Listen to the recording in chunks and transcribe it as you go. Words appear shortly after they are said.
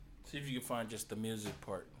See if you can find just the music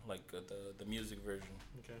part, like the music version.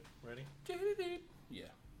 Okay, ready? Yeah.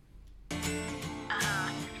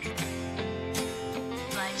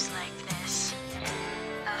 Life's like this.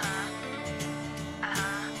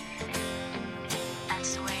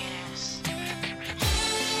 That's the way it is.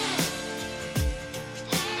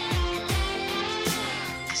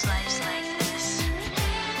 'Cause life's like this.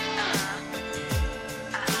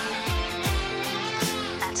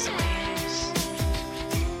 That's the way it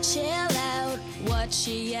is. Chill out, what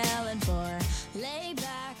she yelling for? Lay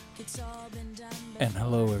back, it's all been done. And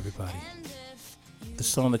hello, everybody. The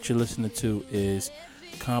song that you're listening to is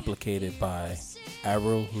Complicated by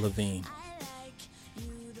Avril Lavigne.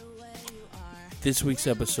 This week's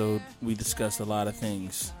episode, we discussed a lot of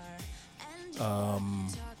things.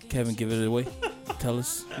 Kevin, give it away. Tell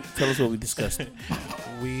us what we discussed.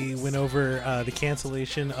 We went over the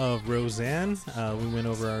cancellation of Roseanne. We went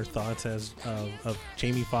over our thoughts of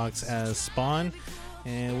Jamie Foxx as Spawn.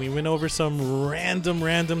 And we went over some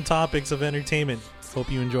random topics of entertainment. Hope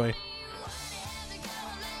you enjoy.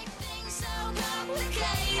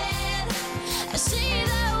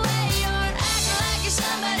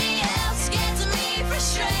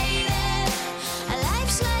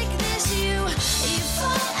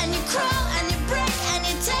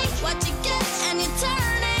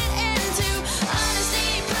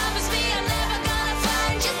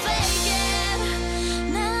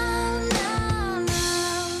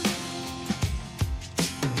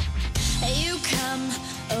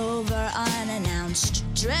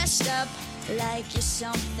 Dressed up like you're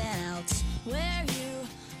something else. Where you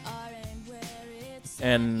are and where it's.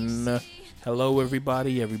 And hello,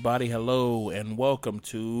 everybody, hello, and welcome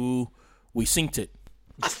to We Synced It.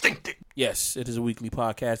 I synced it. Yes, it is a weekly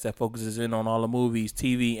podcast that focuses in on all the movies,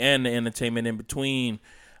 TV, and the entertainment in between.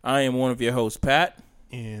 I am one of your hosts, Pat.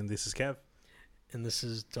 And this is Kev. And this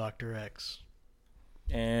is Dr. X.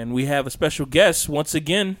 And we have a special guest once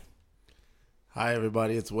again. Hi,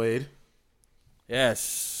 everybody. It's Wade.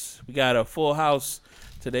 Yes, we got a full house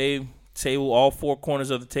today. Table, all four corners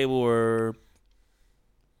of the table are,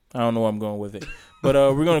 I don't know where I'm going with it. But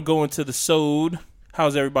we're going to go into the Sode.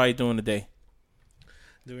 How's everybody doing today?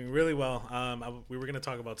 Doing really well. We were going to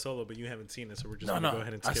talk about Solo, but you haven't seen it, so we're just going to go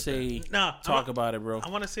ahead and skip I say that. talk about it, bro. I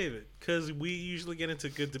want to save it, because we usually get into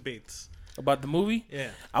good debates. About the movie? Yeah.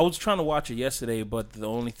 I was trying to watch it yesterday, but the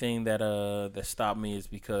only thing that stopped me is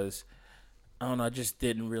because, I don't know, I just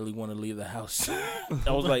didn't really want to leave the house.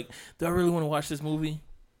 I was like, do I really want to watch this movie?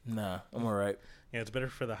 Nah, I'm all right. Yeah, it's better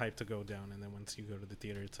for the hype to go down, and then once you go to the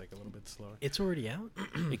theater, it's like a little bit slower. It's already out?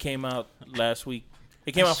 It came out last week.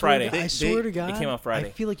 It came out Friday. I swear to God. It came out Friday.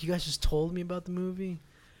 I feel like you guys just told me about the movie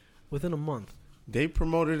within a month. They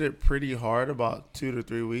promoted it pretty hard about 2 to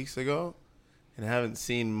 3 weeks ago, and I haven't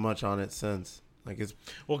seen much on it since. Like it's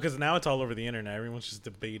Well, because now it's all over the internet. Everyone's just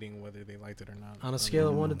debating whether they liked it or not. On a scale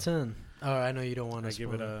of 1 to 10. Oh, I know you don't want to I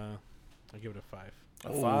give it a 5.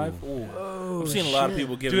 A 5? Ooh. Oh, I've seen a lot of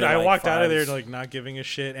people give it Dude, like I walked out of there fives. like not giving a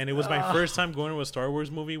shit, and it was my first time going to a Star Wars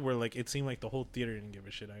movie where like it seemed like the whole theater didn't give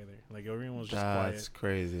a shit either. Like everyone was just that's quiet.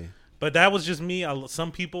 crazy. But that was just me.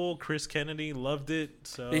 Some people, Chris Kennedy, loved it.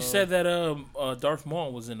 So They said that Darth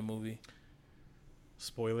Maul was in the movie.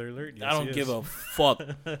 spoiler alert. Yes, I don't give a fuck.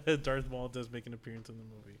 Darth Maul does make an appearance in the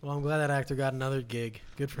movie. Well, I'm glad that actor got another gig.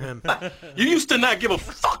 Good for him. You used to not give a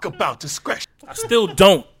fuck about discretion. I still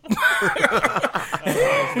don't.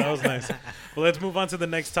 That was nice. Well, let's move on to the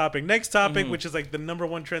next topic. Next topic, which is like the number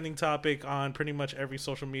one trending topic on pretty much every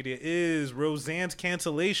social media, is Roseanne's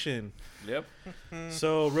cancellation. Yep.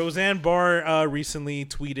 So Roseanne Barr recently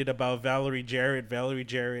tweeted about Valerie Jarrett. Valerie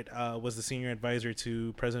Jarrett was the senior advisor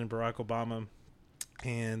to President Barack Obama.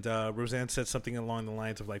 And Roseanne said something along the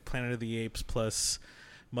lines of like Planet of the Apes plus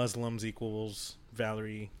Muslims equals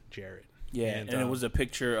Valerie Jarrett. Yeah, and it was a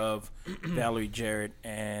picture of Valerie Jarrett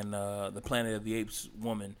and the Planet of the Apes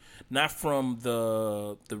woman, not from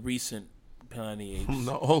the recent Planet of the Apes.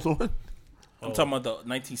 The old one? I'm talking about the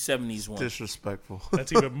 1970s one. Disrespectful.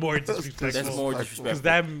 That's even more disrespectful. That's more disrespectful. Because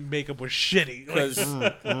that makeup was shitty. Because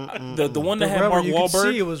the one that The had rubber, Mark you could see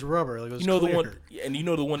Wahlberg, it was rubber. Like it was you know clear. the one, and you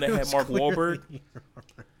know the one that It had was Mark clearly Wahlberg.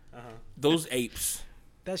 rubber. Those apes,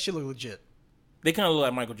 That shit looked legit. they kind of look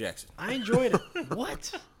like Michael Jackson. I enjoyed it.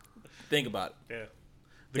 What? Think about it. Yeah.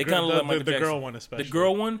 They kind of look like Michael the Jackson. girl one especially. The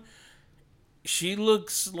girl one, she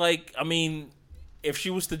looks like, I mean, if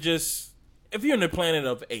she was to just, if you're in the Planet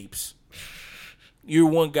of Apes, you're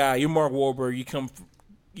one guy, you're Mark Wahlberg,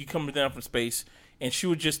 you come down from space, and she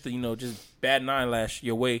would just, just bat an eyelash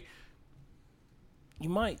your way. You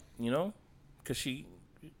might, because she.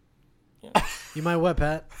 You might what,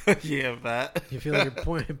 Pat? Yeah, Pat. You feel like you're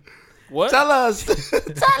pointing. What? Tell us.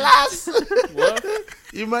 Tell us. What?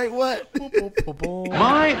 You might what?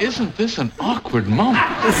 Why isn't this an awkward moment?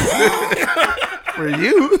 For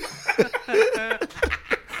you.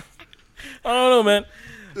 I don't know, man.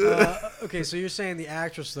 Okay, so you're saying the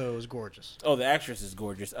actress though is gorgeous. Oh, the actress is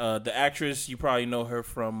gorgeous. The actress, you probably know her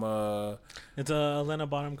from It's Helena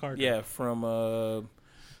Bonham Carter. from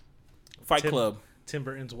Fight Club. Tim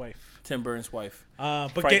Burton's wife. Tim Burton's wife. But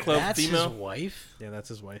Fight Club That's female, his wife. Yeah, that's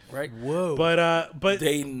his wife. right? Whoa. But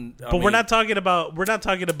Dating. we're not talking about Back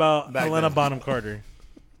Helena then. Bonham Carter.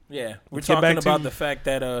 Yeah, we're Let's get talking back to- about the fact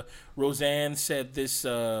that Roseanne said this.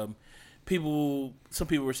 Some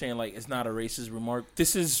people were saying like it's not a racist remark.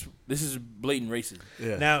 This is blatant racism.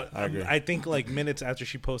 Yeah. Now, I agree. I think like minutes after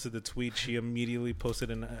she posted the tweet, she immediately posted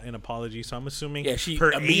an apology. So I'm assuming Yeah, she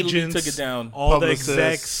her immediately agents, took it down. all Publicists. the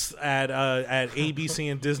execs at ABC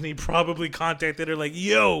and Disney probably contacted her like,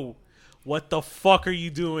 "Yo, what the fuck are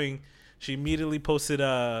you doing?" She immediately posted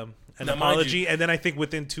an Now, mind apology, and then I think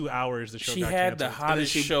within 2 hours the show She got had the canceled.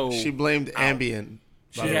 hottest show. She blamed Ambien.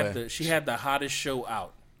 She by the had way. she had the hottest show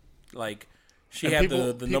out. Like she And had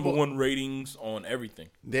people- the number people- one ratings on everything.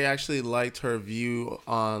 They actually liked her view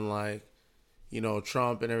on like,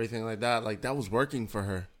 Trump and everything like that. Like that was working for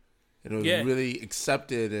her, and it was Yeah. really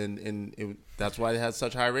accepted, that's why they had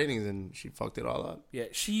such high ratings. And she fucked it all up. Yeah,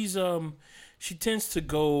 she's she tends to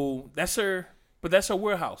go. That's her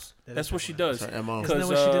warehouse. That's what she does. That's her MO. Isn't that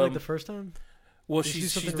what she did like um, the first time? Well, Did she do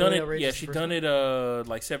she's something done really it. outrageous Yeah, the she first done it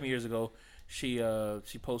like 7 years ago. She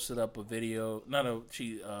posted up a video,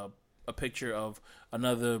 a picture of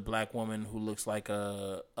another black woman who looks like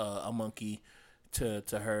a monkey to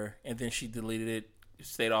her, and then she deleted it,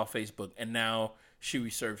 stayed off Facebook, and now she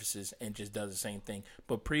resurfaces and just does the same thing.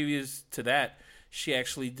 But previous to that, she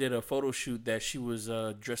actually did a photo shoot that she was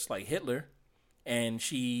dressed like Hitler, and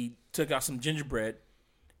she took out some gingerbread,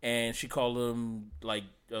 and she called them like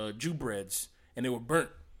Jew breads, and they were burnt.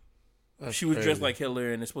 That's She was dressed crazy. like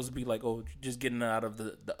Hitler, and it's supposed to be like, oh, just getting out of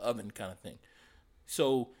the oven kind of thing.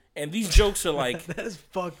 So, and these jokes are like, That is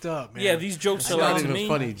fucked up, man. yeah, these jokes It's are not like to even me.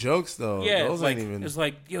 funny jokes though. Yeah, Those it's like, ain't even. it's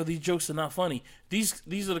like, yo, these jokes are not funny. These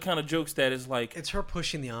are the kind of jokes that is like, It's her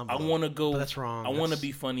pushing the I envelope. want to go. But that's wrong. I want to That's-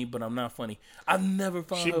 be funny, but I'm not funny. I've never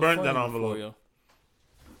found She her burnt funny that envelope. before, yo.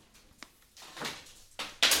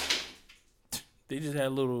 They just had a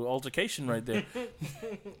little altercation right there.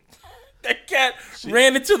 That cat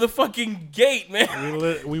ran into the fucking gate,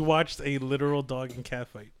 man. We watched a literal dog and cat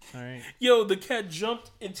fight. All right. Yo, the cat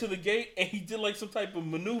jumped into the gate and he did like some type of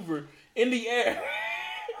maneuver in the air.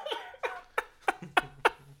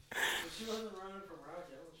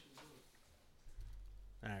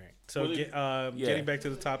 All right. So Well, yeah. getting back to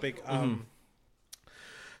the topic,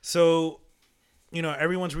 so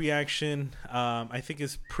everyone's reaction, I think,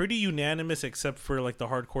 is pretty unanimous, except for like the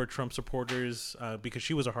hardcore Trump supporters, because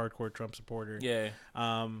she was a hardcore Trump supporter. Yeah.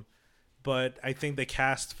 But I think the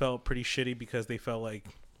cast felt pretty shitty because they felt like,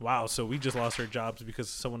 wow, so we just lost our jobs because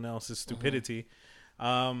of someone else's stupidity.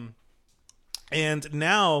 And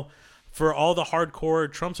now, for all the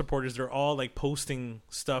hardcore Trump supporters, they're all like posting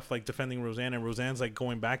stuff like defending Roseanne, and Roseanne's like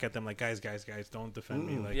going back at them like, guys, don't defend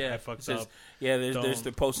me. Like, Yeah, I fucked Says- up. Yeah, there's Don't.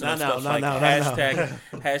 the posting Not of now, stuff not like now, not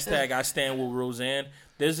now. hashtag I stand with Roseanne.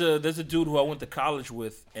 There's a dude who I went to college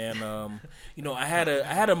with, and I had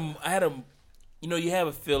a you have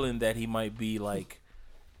a feeling that he might be like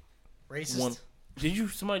Racist. one. Did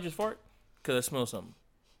somebody just fart? Cause I smell something.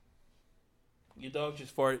 Your dog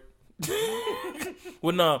just farted.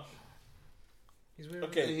 Well, no. He's weird.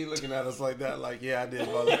 Okay. He looking at us like that, like, yeah, I did,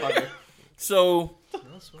 motherfucker. So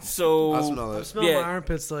I smell I it. smell Yeah. my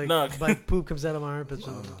armpits like No. like poop comes out of my armpits.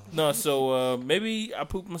 No, so maybe I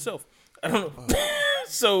pooped myself. I don't know.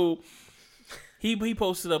 So he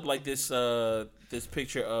posted up like this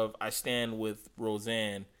picture of I stand with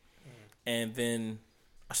Roseanne, and then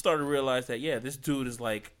I started to realize that this dude is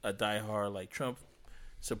like a diehard like Trump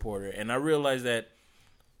supporter, and I realized that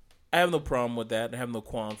I have no problem with that. I have no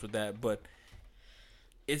qualms with that, but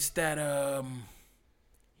it's that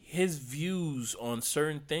his views on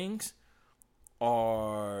certain things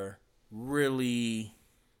are really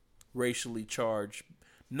racially charged,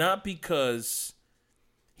 not because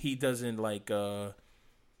he doesn't like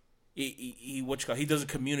he doesn't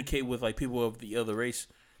communicate with like people of the other race.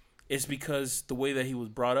 It's because the way that he was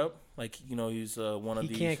brought up, like he's one of He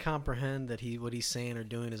these. can't comprehend that what he's saying or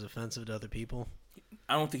doing is offensive to other people,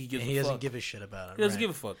 I don't think he gives and a he doesn't fuck. give a shit about it. He doesn't right. give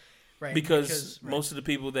a fuck Right, because right. most of the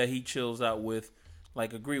people that he chills out with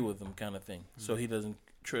like agree with him, kind of thing. So he doesn't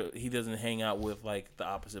hang out with like the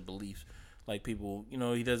opposite beliefs, like people.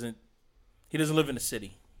 He doesn't live in the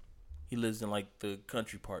city. He lives in like the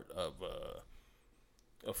country part of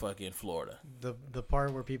of fucking Florida. The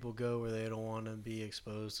part where people go where they don't want to be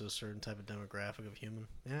exposed to a certain type of demographic of human.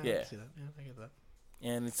 Yeah, I Yeah. can see that. Yeah, I get that.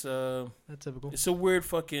 And it's That's typical. it's a weird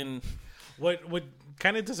fucking What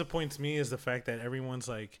kind of disappoints me is the fact that everyone's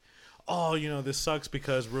like, oh, this sucks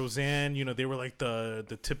because Roseanne, they were like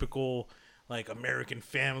the typical like American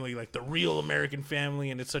family, like the real American family,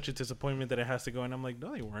 and it's such a disappointment that it has to go. And I'm like,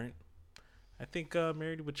 no, they weren't. I think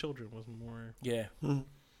Married with Children was more. yeah.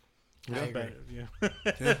 I agree. Yeah.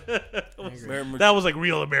 That was like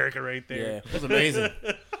real America right there. Yeah. It was amazing.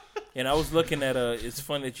 And I was looking at it's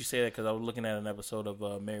funny that you say that because I was looking at an episode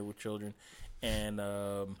of Married with Children, and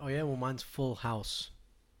Oh yeah, well mine's Full House.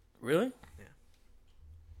 really, Yeah.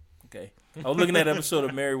 okay. I was looking at an episode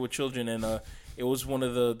of Married with Children, and it was one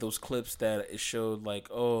of those clips that it showed like,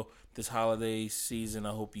 oh, this holiday season,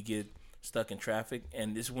 I hope you get stuck in traffic,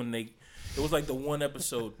 and this when it was like the one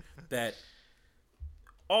episode that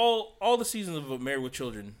all the seasons of Married with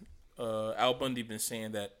Children, Al Bundy been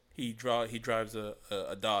saying that he drives a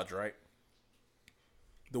Dodge, right?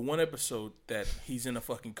 The one episode that he's in a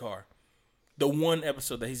fucking car, the one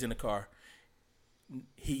episode that he's in a car,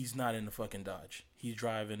 he's not in the fucking Dodge. He's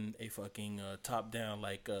driving a fucking top down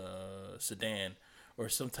like sedan or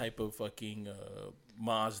some type of fucking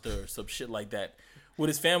Mazda or some shit like that with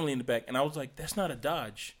his family in the back. And I was like, that's not a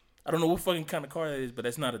Dodge. I don't know what fucking kind of car that is, but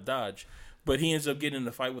that's not a Dodge. But he ends up getting in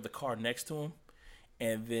a fight with the car next to him,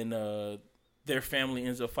 and then their family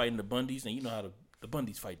ends up fighting the Bundys, and you know how the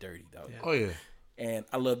Bundys fight dirty, dog. Yeah. Oh yeah. And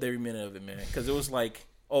I loved every minute of it, man, because it was like,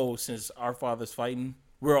 oh, since our father's fighting,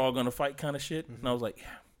 we're all gonna fight, kind of shit. And I was like,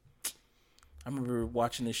 yeah. I remember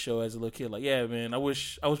watching this show as a little kid, like, yeah, man, I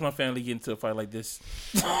wish my family get into a fight like this.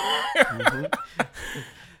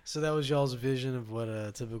 So that was y'all's vision of what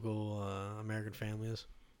a typical American family is?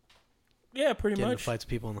 Yeah, pretty Getting much. to fights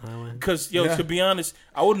people on the highway. Because yo, Yeah. to be honest,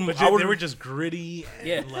 I wouldn't. But I they wouldn't. were just gritty and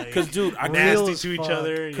Yeah, like because dude, I Real nasty as to each fuck.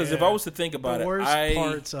 other. Because yeah. if I was to think about The it, worst I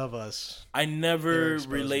parts of us. I They were never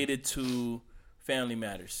exposing. related to Family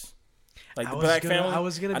Matters. Like the I black was gonna, family, I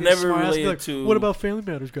was gonna I be never smart. I was related like, to. what about Family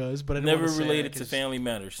Matters, guys? But I didn't never wanna say related that to 'cause Family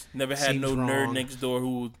Matters. Never had seems no nerd wrong. next door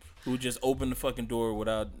who would just open the fucking door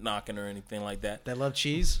without knocking or anything like that. That love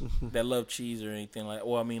cheese. That love cheese or anything like.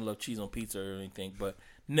 Well, I mean, love cheese on pizza or anything, but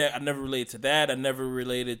I never related to that. I never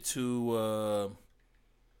related to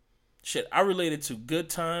shit. I related to Good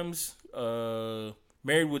Times,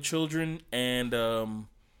 Married with Children, and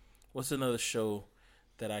what's another show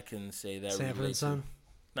that I can say that Sanford relate and Son. to?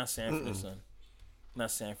 Not Sanford and Son. Not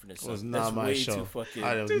Sanford and It Son. was That's not my way show. too fucking.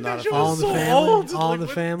 I was Dude, not that a show fan. All in was the so Family. old. All in the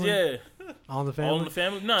Like, Family. Yeah, All in the Family. All in the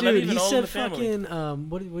Family. No, not Dude, even he All in said the Family. fucking.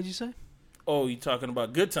 What'd you say? Oh, you talking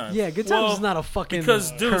about Good Times? Yeah, Good Times Well, is not a fucking. because,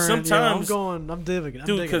 dude, current, sometimes- I'm digging. I'm dude,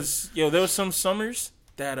 digging. because there was some summers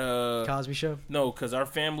that Cosby Show. no, because our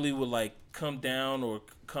family would like come down or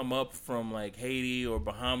come up from like Haiti or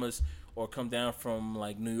Bahamas or come down from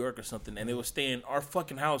like New York or something, and they would stay in our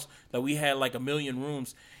fucking house that we had like 1,000,000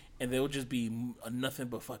 rooms, and there would just be nothing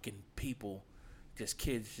but fucking people, just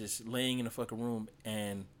kids, just laying in the fucking room,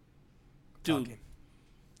 and dude,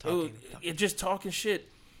 Talking. it just talking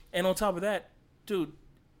shit, and on top of that, dude,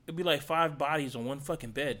 it'd be like 5 bodies on one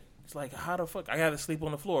fucking bed. It's like, how the fuck? I gotta sleep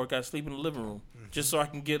on the floor. I gotta sleep in the living room just so I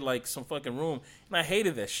can get like some fucking room. And I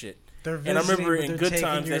hated that shit. They're And I remember visiting, in but Good they're taking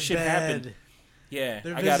Times your that shit bed. happened. Yeah,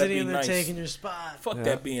 They're I gotta visiting be and they're nice. taking your spot. Fuck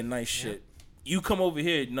that being nice shit. You come over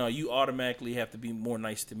here, no, you automatically have to be more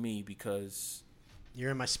nice to me because,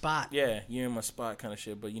 You're in my spot. yeah, you're in my spot kind of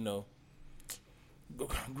shit. But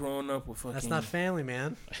growing up with fucking That's not family,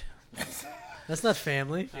 man. That's not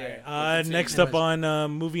family. Next up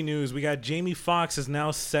on movie news, we got Jamie Foxx is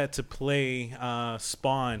now set to play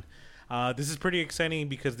Spawn. This is pretty exciting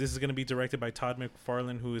because this is going to be directed by Todd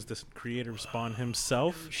McFarlane, who is the creator of Spawn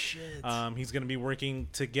himself. Shit. He's going to be working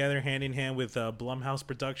together hand in hand with Blumhouse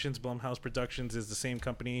Productions. Blumhouse Productions is the same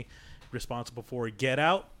company responsible for Get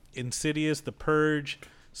Out, Insidious, The Purge,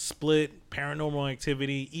 Split, Paranormal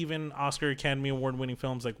Activity, even Oscar Academy Award winning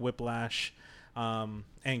films like Whiplash and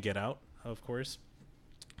Get Out, of course.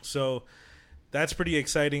 So that's pretty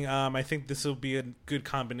exciting. I think this will be a good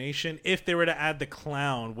combination. If they were to add the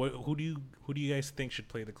clown, who do you guys think should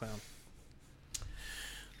play the clown?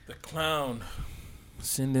 the clown.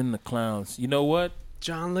 Send in the clowns. You know what?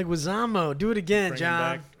 John Leguizamo. Do it again, Bring him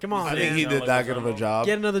John. back. Come on, I man. think he did that good of a job.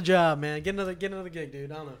 Get another job, man. Get another gig,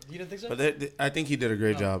 dude. I don't know. You didn't think so? But I think he did a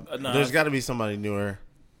great job. nah, There's got to be somebody newer.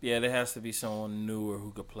 Yeah, there has to be someone newer who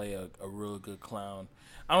could play a real good clown.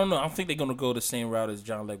 I don't know. I don't think they're gonna go the same route as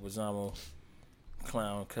John Leguizamo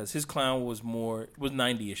clown because his clown was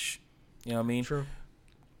 90ish. You know what I mean? True.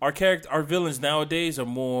 Our villains nowadays are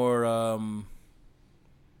more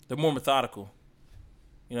they're more methodical.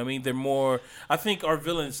 You know what I mean? They're more. I think our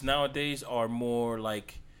villains nowadays are more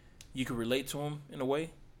like you can relate to them in a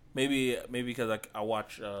way. Maybe because I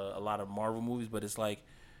watch a lot of Marvel movies, but it's like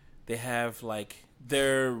they have like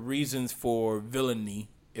their reasons for villainy,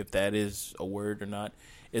 if that is a word or not,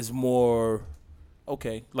 is more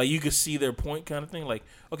okay. Like you can see their point, kind of thing. Like,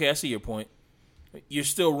 okay, I see your point. You're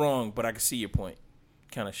still wrong, but I can see your point,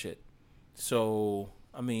 kind of shit. So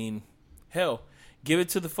I mean, hell, give it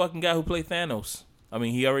to the fucking guy who played Thanos. I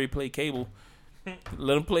mean, he already played Cable.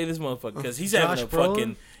 Let him play this motherfucker because he's having a Brolin?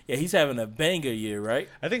 fucking he's having a banger year, right?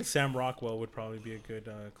 I think Sam Rockwell would probably be a good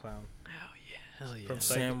clown. Hell yeah. From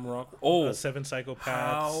Sam Rock. Oh, Seven Psychopaths.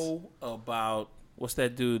 how about what's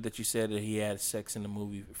that dude that you said that he had sex in the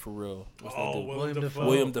movie for real? What's that dude? William Dafoe.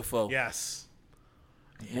 William Dafoe. Yes.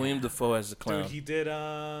 William Dafoe as the clown. Dude, he did.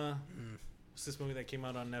 What's this movie that came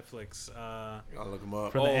out on Netflix? I'll look him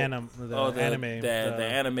up. For the anime. The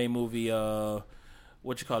anime movie.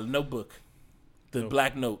 What you call it? Notebook. The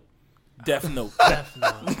Black Note. Death Note. Death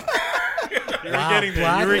Note. You were getting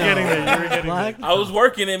there. I was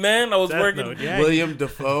working it, man. I was Death working. Note, yeah. William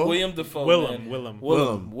Dafoe. William Dafoe. Willem.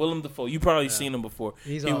 Willem Dafoe. You probably seen him before.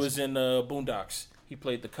 He's he awesome. was in Boondocks. He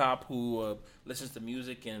played the cop who listens to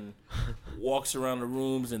music and walks around the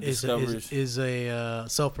rooms and discovers. Is a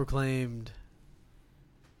self-proclaimed.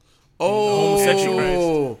 Oh,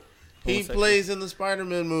 he Homosexual. plays in the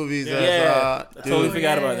Spider-Man movies. Yeah. Yeah, I totally dude.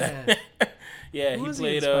 forgot about that. Yeah, Who he was he in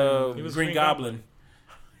played Spider-Man? He was Green Green Goblin.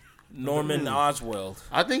 Norman Oswald.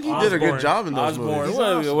 I think he did a good Osborn. job in those Osborn. movies.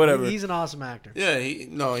 Well, whatever. He's an awesome actor. Yeah,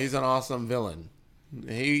 he's an awesome villain.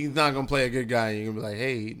 He's not gonna play a good guy. You're gonna be like,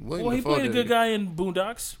 hey, William Well, he Dafoe played a did good guy in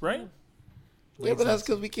Boondocks, right? Yeah, but that's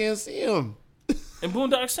because we can't see him. In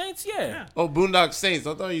Boondock Saints, yeah. Oh, Boondock Saints.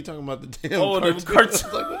 I thought you were talking about the damn Oh, the cartoon. cartoon. I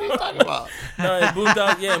was like, what are you talking about? No,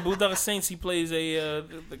 in Boondock Saints, he plays the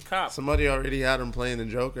cop. Somebody already had him playing the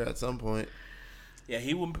Joker at some point. Yeah,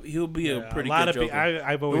 he'll be a pretty lot good of Joker.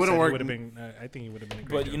 I've always wouldn't said work- he would have been. I think he would have been a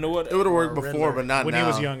great But Joker. you know what? It would have worked Or before, Riddler. but not when now. he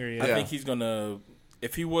was younger, yeah. I think he's gonna.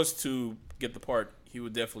 If he was to get the part, he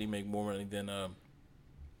would definitely make more money than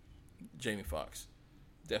Jamie Foxx.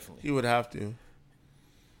 Definitely. He would have to.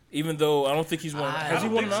 Even though I don't think he's won. Has he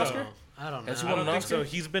won an think Oscar? so. I don't know. Has he I won don't an think Oscar? so.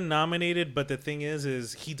 He's been nominated, but the thing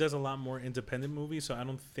is he does a lot more independent movies, so I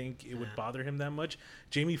don't think it would bother him that much.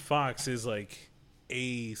 Jamie Foxx is like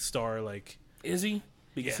a star, like Is he?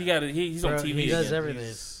 Because Yeah. he's on Bro, TV he does again.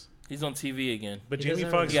 everything. He's on TV again. But He Jamie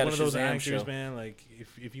does Foxx is everything. one of those He got a Shazam actors, show. man. Like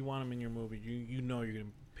if you want him in your movie, you know you're gonna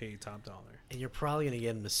pay top dollar. And you're probably gonna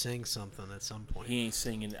get him to sing something at some point. He ain't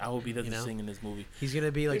singing. I hope he doesn't You know? sing in this movie. He's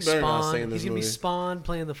gonna be like He better not sing in Spawn. this He's gonna be movie. Spawn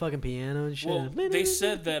playing the fucking piano and shit. Well, they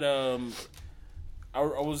said that I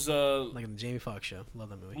was like in the Jamie Foxx show. Love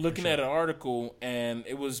that movie. looking at an article, and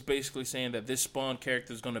it was basically saying that this Spawn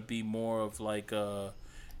character is going to be more of like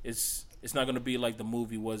it's not going to be like the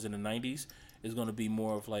movie was in the 90s. It's going to be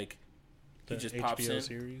more of like he The just pops HBO in.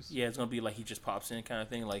 series? Yeah, it's going to be like he just pops in kind of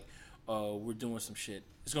thing. Like we're doing some shit.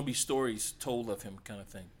 It's going to be stories told of him kind of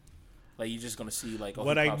thing. Like you're just going to see like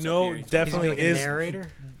What he I pops up know here, he's He's gonna definitely be like a is narrator.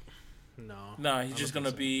 no. Nah, he's just going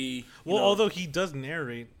to be. you Well, know, although he does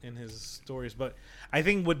narrate in his stories, but I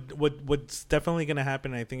think what's definitely going to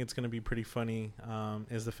happen, I think it's going to be pretty funny,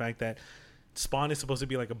 is the fact that Spawn is supposed to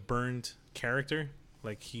be like a burned character,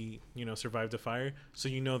 like he survived a fire, so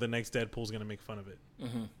the next Deadpool's going to make fun of it.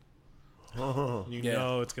 You Yeah.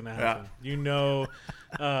 know it's going to happen. You know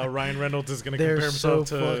Ryan Reynolds is going to They're compare so himself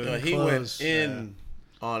to fucking He Close. went in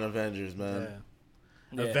on Avengers, man.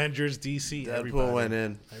 yeah. Yeah. Avengers, DC, Deadpool everybody. went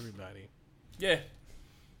in. Everybody. Yeah,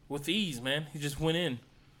 with ease, man. He just went in.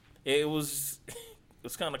 It was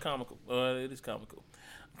kind of comical. It is comical.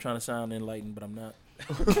 I'm trying to sound enlightened, but I'm not.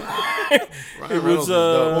 Ryan It Reynolds was is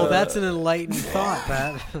dope. Well, that's an enlightened thought,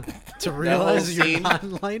 Pat. To realize that you're scene- not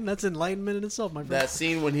enlightened, that's enlightenment in itself, my friend. That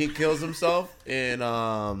scene when he kills himself in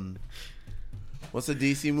what's the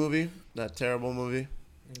DC movie? That terrible movie?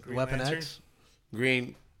 Green Weapon Lantern? X.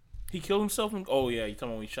 Green. He killed himself. Oh yeah, you talking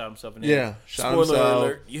about when he shot himself in the Yeah, head. shot Spoiler himself.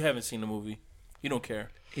 alert: you haven't seen the movie. You don't care.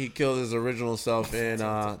 He killed his original self in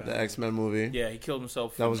the X-Men movie. Yeah, he killed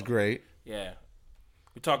himself. That was great. Yeah,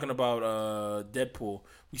 we're talking about Deadpool.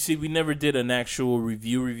 We never did an actual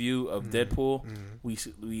review of Deadpool.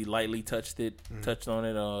 We lightly touched on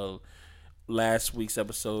it last week's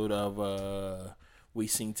episode of We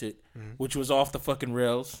Synced It, which was off the fucking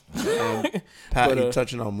rails. Pat, But, you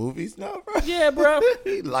touching on movies now, bro? Yeah, bro.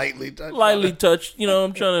 He lightly touched. Lightly touched.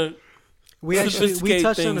 I'm trying to. We actually we Sophisticate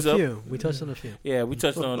touched on a things up. few. We touched on a few. Yeah, we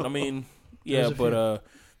touched on. I mean, yeah, There's a but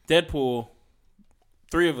Deadpool.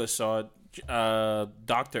 3 of us saw it.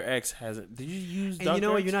 Dr. X has it. Did you use And Dr. you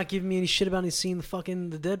know what? X? You're not giving me any shit about seeing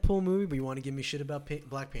the Deadpool movie, but you want to give me shit about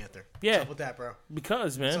Black Panther. Yeah. What's up with that, bro?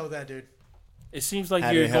 Because, What's up man, with that, dude? it seems like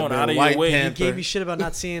Had you're it have going been out of White your way. Panther. You gave me shit about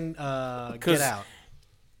not seeing Get 'Cause Out.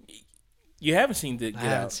 You haven't seen Get I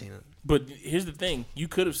haven't Out. seen it. But here's the thing. You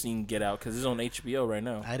could have seen Get Out because it's on HBO right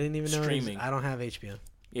now. I didn't even know. Streaming. I don't have HBO.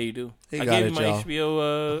 Yeah, you do. He I got gave it, you my y'all.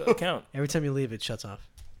 HBO account. Every time you leave, it shuts off.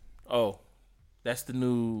 Oh, that's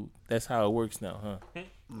how it works now, huh?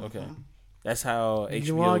 Okay. That's how You HBO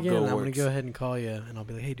can log in. Go I'm works. gonna go ahead and call you, and I'll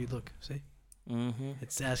be like, "Hey, dude, look, see, Mm-hmm.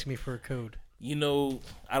 it's asking me for a code." You know,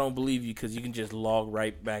 I don't believe you because you can just log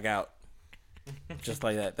right back out. Just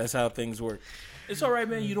like that. That's how things work. It's all right,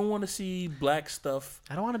 man. You don't want to see black stuff.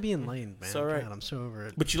 I don't want to be enlightened, man. It's all right. God, I'm so over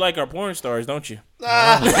it. But you like our porn stars, don't you?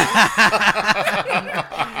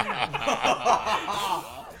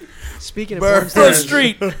 Speaking of Bird. porn Front stars,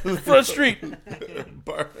 Street. Front Street.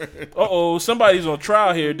 Uh-oh. Somebody's on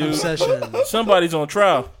trial here, dude. Obsession, Somebody's on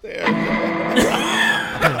trial.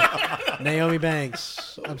 Naomi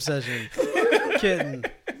Banks, Obsession, Kitten.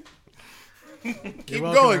 Keep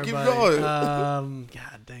going. Keep going.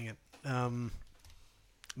 God dang it.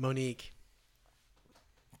 Monique,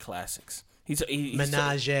 Classics. He's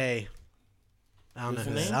Menage. I don't know Who's who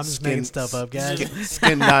the that is. name? I'm just making stuff up, guys.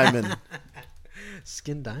 Skin Diamond.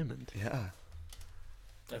 Skin Diamond. Yeah.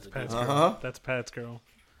 That's a good Pat's one. girl. That's Pat's girl.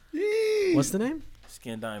 What's the name?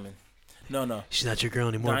 Skin Diamond. No. She's not your girl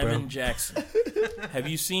anymore, Diamond bro. Jackson. Have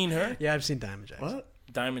you seen her? Yeah, I've seen Diamond Jackson. What?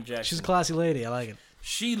 Diamond Jackson. She's a classy lady. I like it.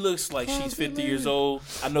 She looks like she's 50 years old.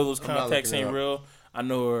 I know those I'm not contacts looking it ain't up. real. I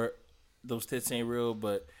know her. Those tits ain't real,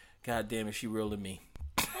 but god damn it, she real to me.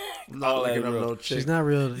 I'm not All that looking up real. no chick. She's not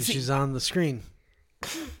real. She's on the screen.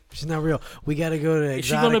 She's not real. We got to go to Exotica Is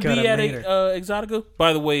she gonna be at later. Exotica?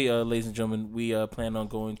 By the way, ladies and gentlemen, we plan on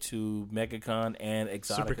going to MegaCon and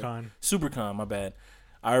Exotica. Supercon, my bad.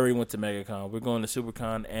 I already went to MegaCon. We're going to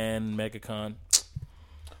Supercon and MegaCon.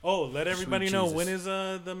 Oh, let everybody Sweet know, Jesus. when is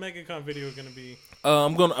the MegaCon video gonna be?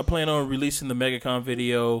 I plan on releasing the MegaCon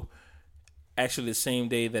video actually the same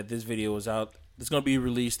day that this video is out. It's gonna be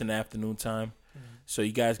released in the afternoon time, so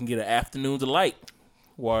you guys can get an afternoon delight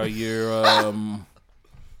while you're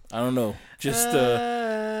I don't know, just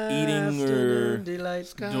eating or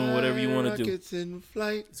doing whatever you want to do. Rockets in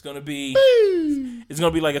flight. It's gonna be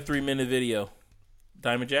like a 3-minute video.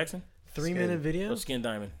 Diamond Jackson, 3-minute video. Skin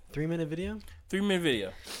Diamond, 3-minute video. 3-minute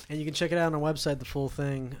video. And you can check it out on our website, the full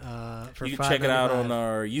thing. For You can check it out on $5.95.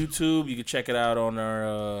 our YouTube. You can check it out on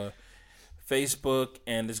our Facebook,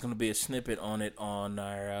 and there's going to be a snippet on it on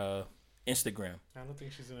our Instagram. I don't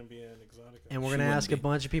think she's gonna be at Exotica. And we're She gonna wouldn't ask be. a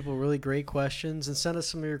bunch of people really great questions, and send us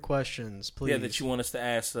some of your questions, please. Yeah, that you want us to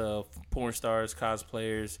ask porn stars,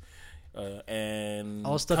 cosplayers, and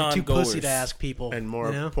all stuff you're too con-goers. pussy to ask people And more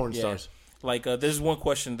you know? porn Yeah. stars. Like there's one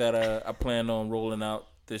question that I plan on rolling out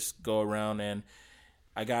this go around, and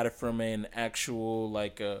I got it from an actual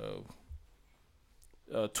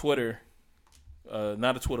Twitter,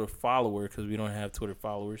 not a Twitter follower because we don't have Twitter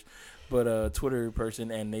followers, but a Twitter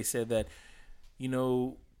person, and they said that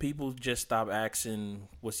people just stop asking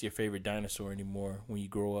what's your favorite dinosaur anymore when you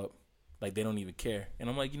grow up, like they don't even care. And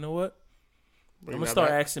I'm like, you know what? Bring I'm gonna that start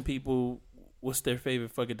back. asking people what's their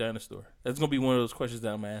favorite fucking dinosaur. That's gonna be one of those questions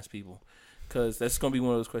that I'm gonna ask people, because that's gonna be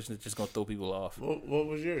one of those questions that's just gonna throw people off. What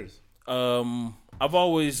was yours? I've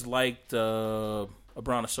always liked a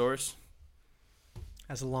brontosaurus.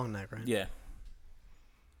 That's a long neck, right? Yeah.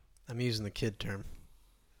 I'm using the kid term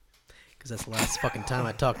because that's the last fucking time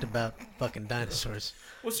I talked about fucking dinosaurs.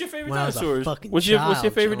 What's your favorite When I was a dinosaur? fucking What's your child,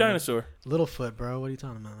 favorite gentlemen. dinosaur? Littlefoot, bro. What are you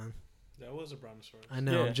talking about, man? That was a brontosaurus. I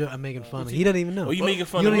know. Yeah. I'm making fun of what's him. He doesn't even know. Oh, you making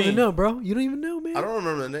fun You of don't me? even know, bro. You don't even know, man. I don't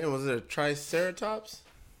remember the name. Was it a Triceratops?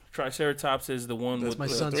 Triceratops is the one That's with my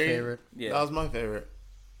the, son's 3? favorite. Yeah, That was my favorite.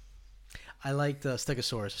 I liked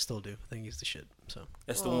Stegosaurus. I still do. I think he's the shit. So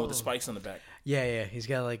that's the one with the spikes on the back. yeah. He's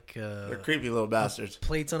got like They're creepy little bastards.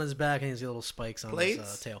 plates on his back, and he's got little spikes on his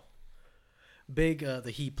Plates? tail. Big the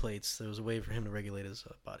heat plates. There was a way for him to regulate his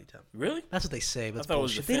body temp. Really? That's what they say, but it's thought it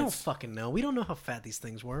was bullshit. They don't defense. fucking know. We don't know how fat these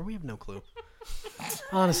things were. We have no clue.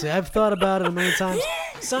 Honestly, I've thought about it a million times.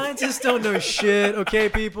 Scientists don't know shit, okay,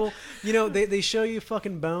 people? You know, they show you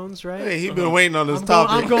fucking bones, right? Hey, he been waiting on this I'm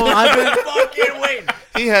topic. going, I've been fucking waiting.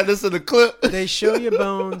 He had this in the clip. They show you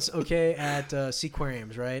bones, okay, at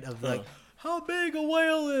seaquariums, right? Of like how big a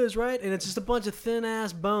whale is, right? And it's just a bunch of thin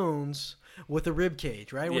ass bones with a rib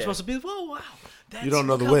cage, right? We're Yeah. supposed to be, oh wow, that's, You don't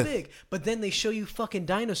know look the how width. big. But then they show you fucking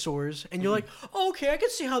dinosaurs, and you're like, oh, okay, I can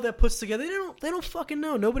see how that puts together. They don't fucking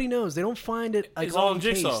know. Nobody knows. They don't find it. Like, It's all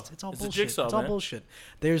encased. jigsaw. It's all It's a bullshit. jigsaw, it's all man. bullshit.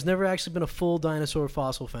 There's never actually been a full dinosaur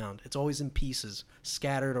fossil found. It's always in pieces,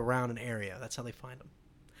 scattered around an area. That's how they find them.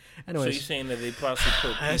 So you're Anyways, saying that they possibly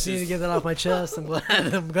put I just need to pieces- get that off my chest. I'm glad.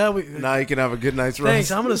 I'm glad we. Now you can have a good night's Thanks.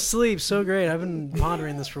 rest. I'm gonna sleep. So great. I've been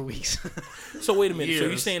pondering this for weeks. So wait a minute. So you're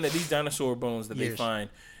Years. saying that these dinosaur bones that they Years.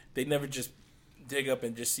 find, they never just dig up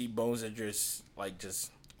and just see bones that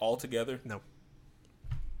just all together? No.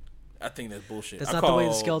 I think that's bullshit. That's I not the way the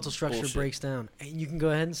call skeletal structure bullshit. breaks down. And you can go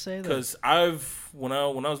ahead and say that. Because when I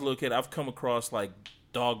was a little kid, I've come across like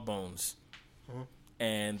dog bones,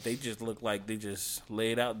 and they just look like they just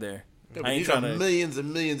laid out there. Yeah, but I ain't these are trying to. millions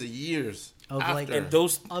and millions of years Of, like, after. And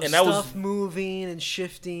those Of and that stuff was moving and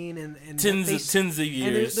shifting and tens they- of and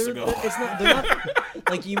years ago. It's not. They're not.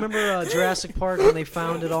 Like, you remember Jurassic Park when they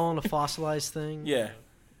found it all in a fossilized thing? Yeah,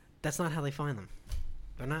 That's not how they find them.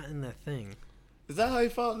 They're not in that thing. Is that how he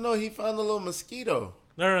found? No, he found the little mosquito.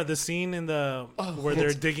 No, the scene in the where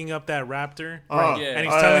they're digging up that raptor, Oh, Yeah. and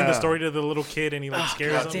he's telling the yeah. story to the little kid, and he like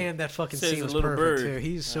scares God him. damn, that fucking Says scene a was little perfect bird. too.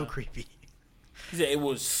 He's so creepy. he said it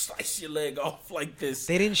will slice your leg off like this.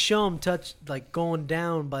 They didn't show him going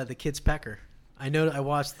down by the kid's pecker. I know. I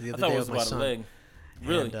watched the I other thought day it was with my about a son. leg.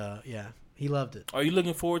 Really? And, yeah, he loved it. Are you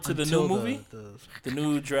looking forward to the Until new movie? The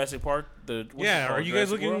new Jurassic Park? What's it Yeah, called? are you guys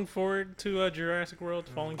Jurassic looking World? forward to Jurassic World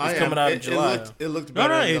Falling I It's am. coming out in It July. looked No,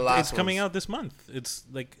 better no, than the last it's coming ones. out this month. It's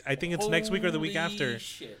like I think it's next week or the week Holy after.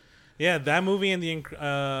 shit. Yeah, that movie and the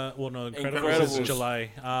Incredibles is Incredibles.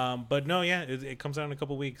 July. But no, yeah, it comes out in a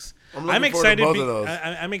couple weeks. I'm looking forward to excited. both of those.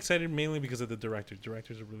 I'm excited mainly because of the director.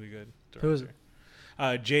 Director's a really good director. Who is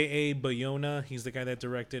it? J.A. Bayona. He's the guy that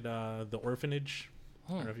directed The Orphanage.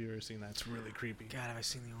 I don't know if you've ever seen that. It's really creepy. God, have I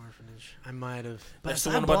seen The Orphanage? I might have. But That's the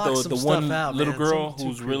I one about blocked the some one stuff out, little man. girl Some too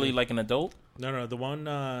who's really creepy. like an adult? No, the one.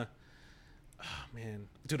 Oh man,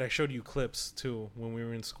 dude, I showed you clips too when we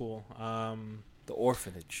were in school. The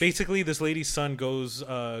Orphanage. Basically, this lady's son goes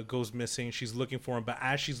missing. She's looking for him, but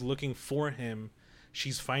as she's looking for him,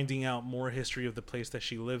 she's finding out more history of the place that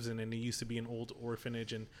she lives in. And it used to be an old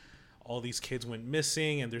orphanage, and all these kids went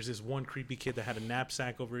missing. And there's this one creepy kid that had a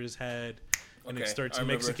knapsack over his head, and Okay, it starts I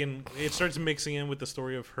remember. mixing in with the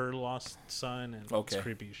story of her lost son, and Okay. it's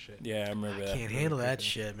creepy as shit. Yeah, I remember that. Can't handle that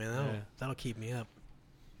shit, man. Yeah. That'll keep me up.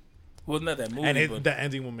 Well, not that movie, And but the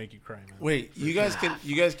ending will make you cry, man. Wait, you guys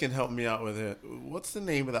can help me out with it. What's the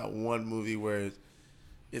name of that one movie where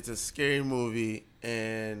it's a scary movie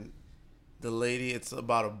and the lady? It's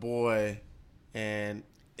about a boy, and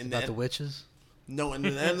in About the witches? no, in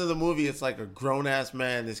the end of the movie, it's like a grown ass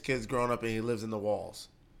man. This kid's grown up and he lives in the walls.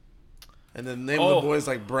 And the name of the boy is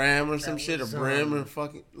like Bram or some shit, or was, Brim or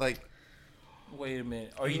fucking like. wait a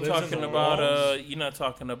minute. Are you lives in talking the about? walls. You're not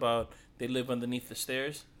talking about they live underneath the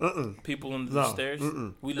stairs? People under No, the stairs?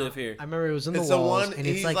 We live here. I remember it was in the It's the walls. one. and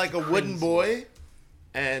it's He's like a wooden crazy. boy,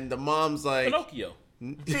 and the mom's like. Pinocchio.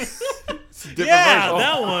 It's a different Yeah, version.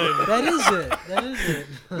 that one. That is it. That is it.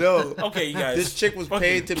 No. Okay, you guys. This chick was Fuck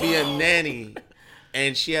paid you. to be a nanny,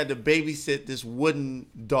 and she had to babysit this wooden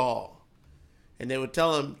doll. And they would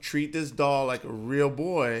tell him, treat this doll like a real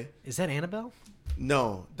boy. Is that Annabelle?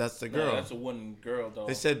 No, that's the girl. No, that's a one girl, though.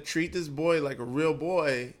 They said, treat this boy like a real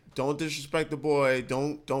boy. Don't disrespect the boy.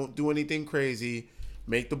 Don't do anything crazy.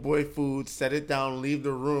 Make the boy food. Set it down. Leave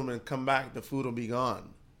the room and come back. The food will be gone.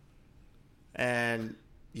 And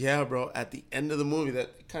yeah, bro. At the end of the movie,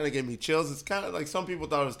 that kind of gave me chills. It's kind of like some people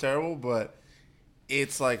thought it was terrible, but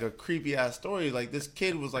it's like a creepy ass story. Like this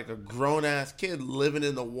kid was like a grown ass kid living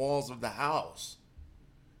in the walls of the house,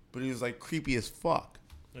 but he was like creepy as fuck.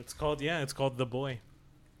 It's called The Boy.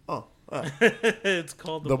 Oh, It's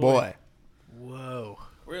called the boy. Whoa.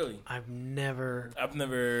 Really? I've never. I've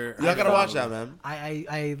never. Y'all gotta watch that, man. I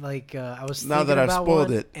was Now thinking that I've about spoiled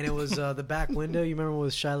one, it. and it was the back window. You remember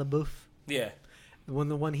with Shia LaBeouf? Yeah.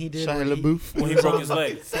 The one he did. Shia where LaBeouf. When he broke his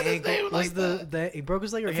leg. The ankle, was he broke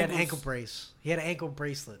his leg, or he had an think it ankle was- brace? He had an ankle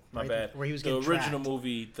bracelet. My right, bad. Where he was the getting original trapped.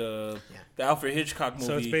 movie, the Alfred Hitchcock movie.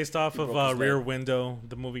 So it's based off he of broke his Rear leg. Window.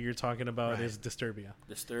 The movie you're talking about is Disturbia.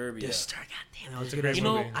 Disturbia. God damn, that was It's a good. great You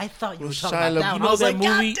know, movie. I thought you were With talking Shia about that. LaBeouf. one. You I know was that like,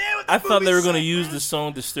 movie? God damn it, I that thought they were movie's going to so use bad. the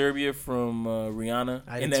song Disturbia from Rihanna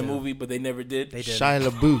I in did that too. movie, but they never did. They did. Shia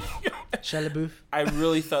LaBeouf. Shia LaBeouf. I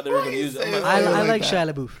really thought they were going to use it. I'm like, Why I you like like that?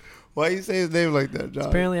 Shia LaBeouf. Why you say his name like that, John?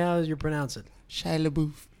 Apparently, how you pronounce it? Shia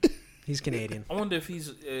LaBeouf. He's Canadian, I wonder if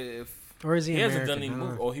he's if or is he he American? hasn't done any I don't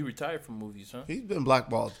movies. know. Oh, he retired from movies, huh? He's been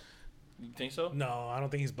blackballed. You think so? No, I don't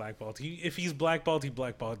think he's blackballed. If he's blackballed, he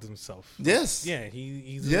blackballed himself. Yes. Yeah,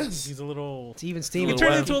 he's Yes. he's a little. It's even He Steven.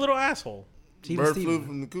 turned into a little asshole. Steven Bird Steven. flew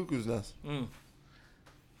from the cuckoo's nest.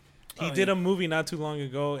 He did a movie not too long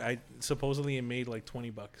ago. Supposedly it made like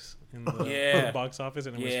 $20 in the Yeah. box office,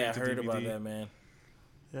 and it went Yeah, I straight to heard DVD. about that, man.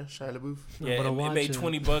 Yeah, Shia LaBeouf. Yeah, but it, I'm it made watching-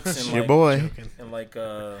 $20 in Your like boy. in like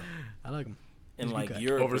I like him. in He's a like good guy.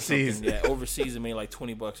 Europe Overseas. or something. Yeah, overseas it made like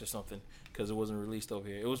 $20 or something because it wasn't released over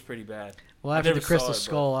here. It was pretty bad. Well, I after never the Crystal saw it,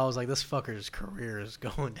 but- Skull, I was like, this fucker's career is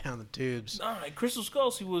going down the tubes. Nah, Crystal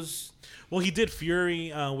Skulls, he was Well, he did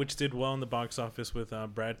Fury, which did well in the box office with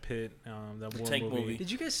Brad Pitt. That war tank movie. Did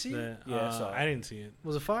you guys see it? That, Yeah, I saw it. I didn't see it.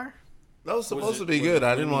 Was it fire? That was supposed it- to be was good. it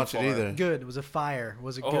I didn't really watch it far? either. Good. Was it fire?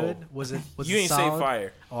 Was it Oh. good? Was it you ain't say solid?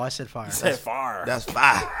 fire. Oh, I said fire. Said fire. That's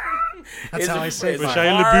fire. That's how I say With fire.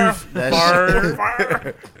 Shia LaBeouf. That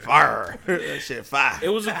shit, fire. That shit fire. It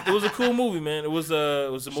was a cool movie, man. It was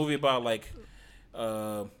a movie about like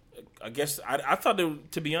I guess I thought there,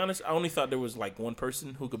 to be honest, I only thought there was like one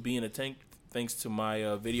person who could be in a tank thanks to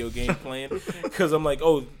my video game playing because I'm like,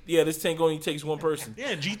 oh yeah, this tank only takes one person.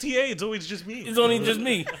 Yeah, GTA. It's always just me. It's only just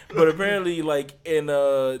me. But apparently, like in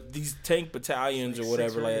these tank battalions or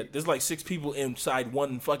whatever, like there's like 6 people inside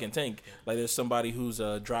one fucking tank. Like there's somebody who's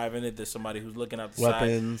driving it. There's somebody who's looking out the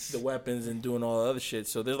Weapons. side, the weapons, and doing all the other shit.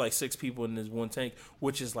 So there's like 6 people in this one tank,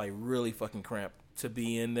 which is like really fucking cramped to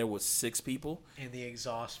be in there with 6 people. And the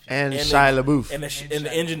exhaust. And And Shia LaBeouf. And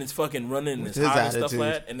the engine is fucking running and it's his hot and stuff attitude.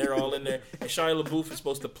 like that. And they're all in there. And Shia LaBeouf is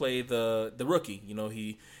supposed to play the rookie. You know,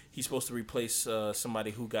 he's supposed to replace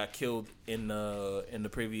somebody who got killed in the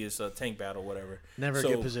previous tank battle or whatever. Never a So,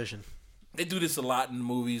 good position. They do this a lot in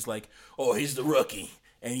movies, like, oh, he's the rookie.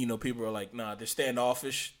 And, you know, people are like, nah, they're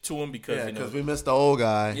standoffish to him because, Yeah, you know. because we missed the old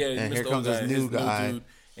guy. Yeah, and missed here the comes old this guy, new his guy. dude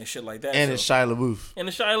and shit like that. And so. it's Shia LaBeouf. And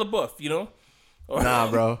it's Shia LaBeouf, you know? Or, Nah,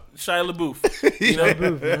 bro. Shia LaBeouf. You know?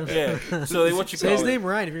 LaBeouf, man. Yeah. So they what you Say call his it. name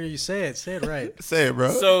right. If you say it, say it right. Say it,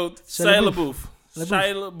 bro. So Shia LaBeouf. LaBeouf.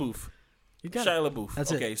 Shia LaBeouf. You got Shia it. LaBeouf.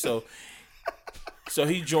 That's okay, it. so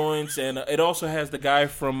he joins, and it also has the guy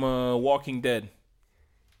from Walking Dead,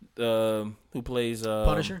 who plays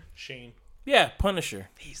Punisher. Shane. Yeah, Punisher.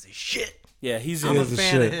 He's the shit. Yeah, he's I'm in a is the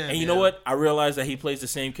fan shit. of him. And you know what? I realized that he plays the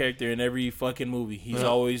same character in every fucking movie. He's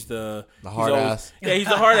always the hard ass. Yeah, he's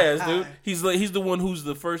the hard ass dude. He's the one who's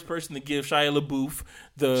the first person to give Shia LaBeouf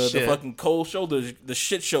the Shit. fucking cold shoulder, the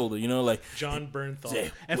shit shoulder. You know, like John Bernthal. Yeah,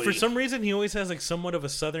 And what for do you- some reason, he always has like somewhat of a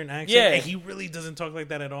southern accent. Yeah. And he really doesn't talk like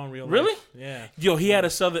that at all in real life. Really? Yeah. yo, he had a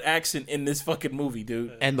southern accent in this fucking movie,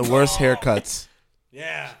 dude. And the worst haircuts.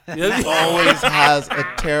 Yeah. Always has a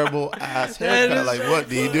terrible ass haircut. is Like, what?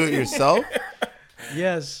 Do you do it yourself?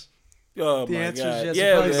 Yes. Oh The my answer god, is yes. yeah,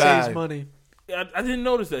 it probably man. bad. saves money. I didn't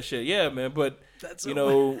notice that shit. Yeah, man. But That's you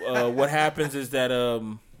know what happens is that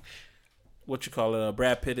what you call it?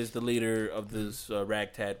 Brad Pitt is the leader of this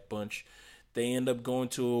ragtag bunch. They end up going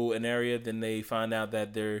to an area, then they find out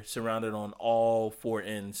that they're surrounded on all 4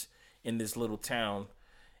 ends in this little town,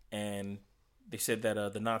 and they said that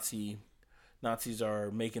the Nazis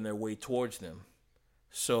are making their way towards them,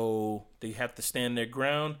 so they have to stand their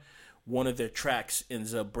ground. One of their tracks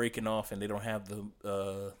ends up breaking off, and they don't have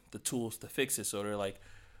the tools to fix it. So they're like,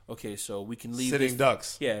 okay, so we can leave Sitting this,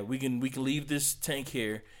 ducks. yeah, we can leave this tank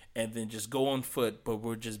here and then just go on foot, but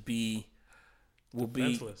we'll be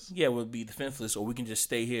Defenseless. yeah, we'll be defenseless, or we can just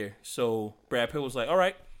stay here. So Brad Pitt was like, all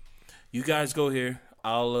right, you guys go here.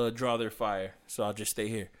 I'll draw their fire, so I'll just stay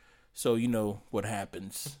here. So you know what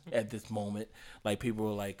happens at this moment. Like people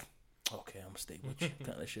were like, okay, I'm gonna stay with you,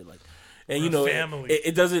 kind of shit like. And you We're know, family.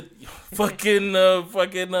 it doesn't fucking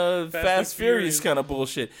Fast Furious kind of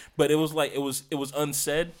bullshit. But it was like it was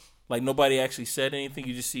unsaid. Like nobody actually said anything.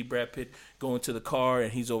 You just see Brad Pitt go into the car, and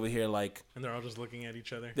he's over here like And they're all just looking at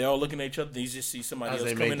each other. they're all looking at each other. You just see somebody As else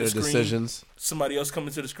they come make in their the screen. decisions. Somebody else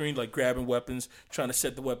coming to the screen, like grabbing weapons, trying to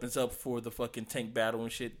set the weapons up for the fucking tank battle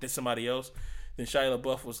and shit. Then somebody else. Then Shia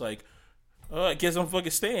LaBeouf was like, "Oh, I guess I'm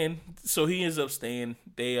fucking staying." So he ends up staying.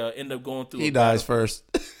 They end up going through. He a dies battle. first.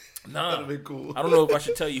 Nah, That'd be cool. I don't know if I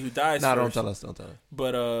should tell you who dies. Nah, first, don't tell us. Don't tell us.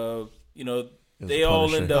 But you know, was they the all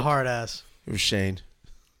Punisher. end The up. hard ass. It was Shane.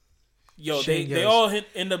 Yo, Shane they goes. all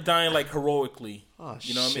end up dying like heroically. Oh,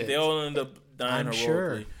 you know what I mean? shit. They all end up dying I'm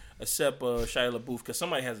heroically, sure. except Shia LaBeouf, because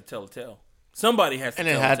somebody has to tell a tale. Somebody has to. And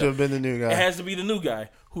it tell had a to tale. have been the new guy. It has to be the new guy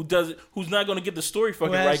who does it, who's not going to get the story fucking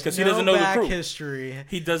Who has right because he no doesn't know the back crew. history.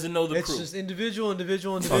 He doesn't know the It's crew. just individual. Fucking These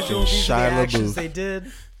are the Shia actions LaBeouf. they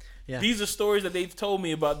did. Yeah. These are stories that they've told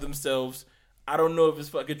me about themselves. I don't know if it's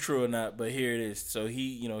fucking true or not, but here it is. So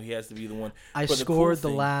he has to be the one. I But scored cool the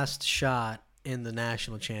thing- last shot in the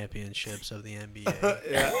national championships of the NBA.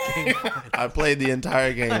 Yeah. I played the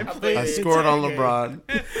entire game. I the scored on entire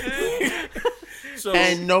LeBron. So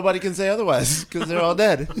And nobody can say otherwise because they're all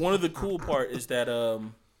dead. one of the cool part is that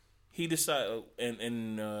he decided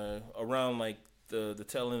and around like the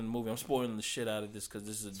tail end of the movie. I'm spoiling the shit out of this because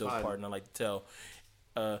this is a dope fine. part and I like to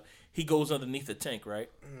tell. He goes underneath the tank, right?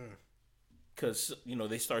 Because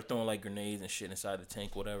they start throwing like grenades and shit inside the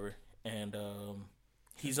tank, whatever. And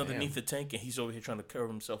he's underneath the tank and he's over here trying to cover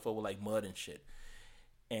himself up with like mud and shit.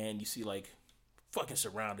 And you see like fucking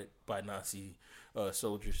surrounded by Nazi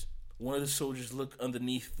soldiers. One of the soldiers look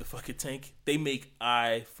underneath the fucking tank. They make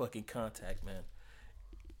eye fucking contact, man.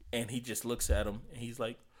 And he just looks at him and he's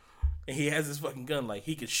like, and he has this fucking gun. Like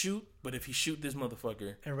he could shoot, but if he shoot this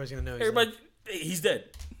motherfucker, Everybody's gonna know. he's dead.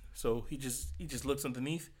 So he just looks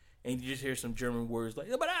underneath and you just hear some German words like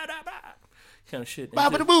kind of shit.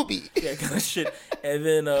 Baba the booby. Yeah, kind of shit. And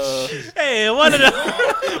then Hey,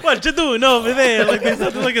 what you doing over there? Like they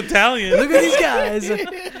sound like Italian. Look at these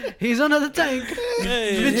guys. He's under the tank.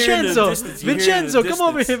 Hey, Vincenzo, come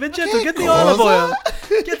over here. Vincenzo, get the olive oil.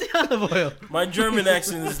 Get the olive oil. My German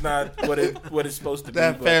accent is not what it's supposed to be.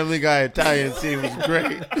 That but- Family Guy Italian scene was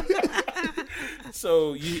great.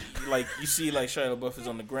 So you see like Shia LaBeouf is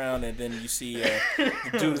on the ground, and then you see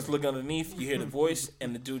the dude is looking underneath. You hear the voice,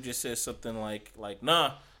 and the dude just says something like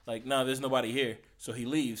nah, there's nobody here. So he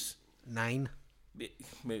leaves. 9.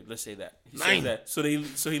 Maybe, let's say that. He says that. So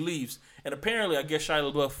he leaves, and apparently I guess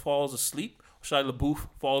Shia LaBeouf falls asleep. Shia LaBeouf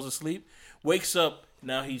falls asleep, wakes up.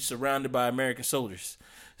 Now he's surrounded by American soldiers.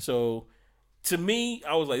 So. To me,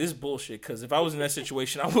 I was like, this is bullshit, because if I was in that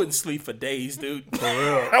situation, I wouldn't sleep for days, dude. For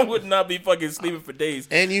real. I would not be fucking sleeping for days.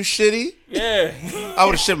 And you shitty? Yeah. I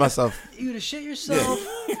would have shit myself. You would have shit yourself.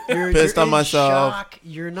 You're Pissed on in myself, Shock.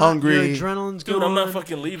 You're not hungry. Your adrenaline's Dude, going. I'm not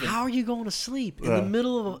fucking leaving. How are you going to sleep in the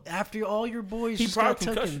middle of after all your boys? He just got probably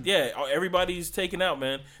concussion. taken? Yeah, everybody's taken out,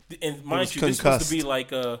 man. And mind was you, this is supposed to be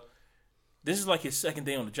concussed. like this is like his second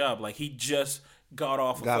day on the job. Like he just got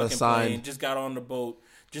off a Got fucking assigned. plane, just got on the boat,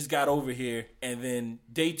 just got over here, and then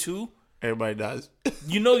day 2, Everybody dies.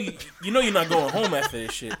 you're not going home after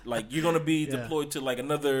this shit. Like you're gonna be deployed to like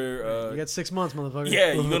another. You got 6 months, motherfucker.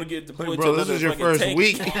 Yeah, you're gonna get deployed Bro, to this another is your fucking first tank.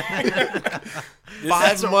 week.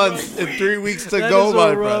 5 months and 3 weeks to That go, is a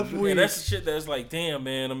my rough friend. week. And that's the shit that's like, damn,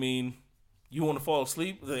 man. I mean, you want to fall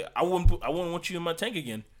asleep? Like, I wouldn't want you in my tank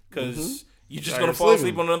again because you're just Yeah, gonna you're fall sleeping.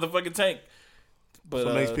 asleep on another fucking tank. But So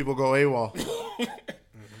it makes people go AWOL.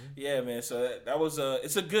 yeah, man. So that was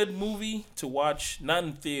it's a good movie to watch, not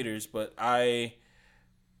in theaters, but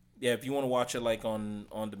if you want to watch it like on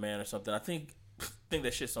demand or something, I think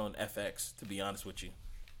that shit's on FX. To be honest with you,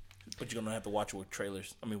 but you're gonna have to watch it with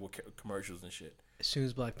trailers. I mean, with commercials and shit. As soon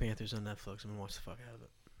as Black Panther's on Netflix, I'm gonna watch the fuck out of it.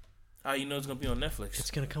 How you know it's gonna be on Netflix?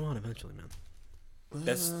 It's gonna come on eventually, man.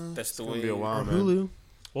 That's the way. Gonna be a while, Or man. Hulu.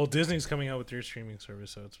 Well, Disney's coming out with their streaming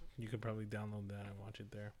service, so you could probably download that and watch it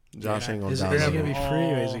there. Josh ain't gonna Is it download gonna be it. free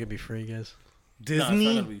or is it gonna be free, guys? Nah, it's not Disney,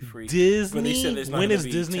 gonna be free. But they Disney. said it's not When gonna is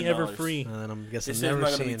be Disney ever $10. free? And then I'm guessing They said it's never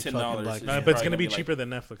not gonna be seeing $10. fucking Black It's Panther. But it's probably gonna be gonna be cheaper than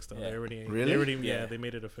Netflix though. Yeah. They already Really? Yeah. they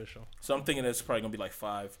made it official. So I'm thinking it's probably gonna be like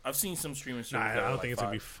 $5. I've seen some streaming Nah, services. I that are don't like think it's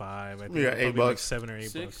gonna be $5. 5. I think Yeah, it'll $8 be like bucks. 7 or 8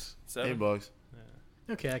 $6, bucks. $7. $8.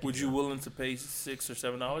 Okay, I can Would do you that. willing to pay $6 or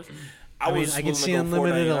 $7? I mean, was I can willing see to go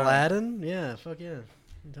unlimited $4.99. Aladdin. Yeah, fuck yeah.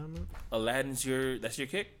 You talking about? Aladdin's that's your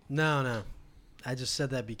kick. No. I just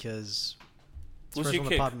said that because it's the What's first your one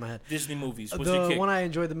kick? that popped in my head. Disney movies. What's your The kick? one I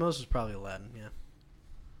enjoyed the most was probably Aladdin. Yeah.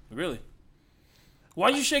 Really? Why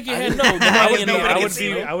you shake your head? No,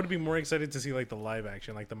 I would be more excited to see like the live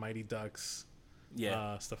action, like the Mighty Ducks,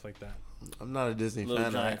 stuff like that. I'm not a Disney Little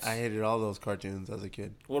fan. Giants. I hated all those cartoons as a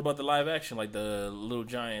kid. What about the live action, like the Little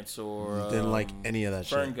Giants or Didn't like any of that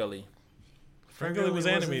Fern shit. Gully? Ferngully was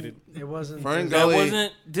animated. It wasn't. Fern That Gully.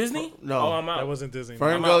 wasn't Disney. No. Oh, I'm out. That wasn't Disney.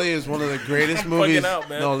 Fern I'm Gully is one of the greatest I'm movies. fucking out,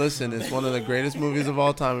 man. No, listen, it's one of the greatest movies of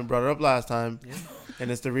all time. We brought it up last time, and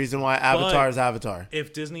it's the reason why Avatar is Avatar.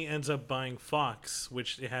 If Disney ends up buying Fox,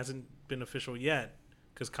 which it hasn't been official yet,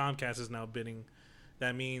 because Comcast is now bidding,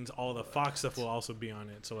 that means all the Fox stuff will also be on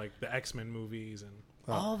it. So like the X-Men movies and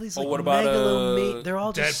All these Oh, like what about, they're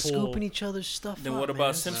all just Deadpool? scooping each other's stuff. Then up, what man. about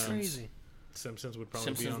It's Simpsons? Crazy. Simpsons would probably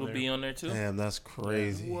Simpsons be on will there. be on there too. Damn, that's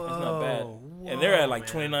crazy. Whoa, It's not bad. And they're at like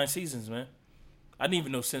 29 seasons, man. I didn't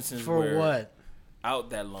even know Simpsons For were what? out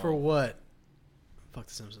that long. For what? Fuck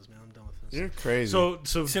the Simpsons, man. I'm done with this. You're crazy. So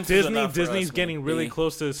Simpsons are not for Disney's us, getting man. really They-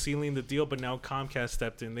 close to sealing the deal, but now Comcast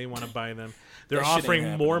stepped in. They want to buy them. They're That shit ain't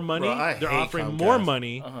offering more happening. money. Bro, I They're hate offering more Comcast.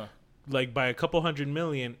 money, Uh-huh. like by a couple $100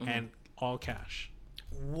 million Mm-hmm. and all cash.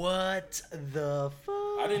 What the fuck?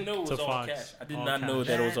 I didn't know it was To all Fox. cash. I did All not know cash.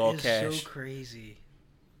 that it was all is cash. so crazy.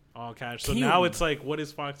 All cash. So Can you- now it's like, what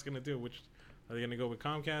is Fox gonna do? Which are they gonna go with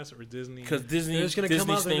Comcast or Disney? Because They're just gonna come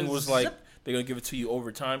Disney's out and thing just was like zip. they're gonna give it to you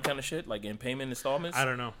over time, kind of shit, like in payment installments. I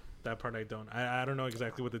don't know. That part I don't. I don't know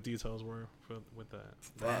exactly what the details were with that.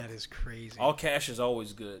 That is crazy. All cash is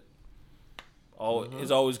always good. It's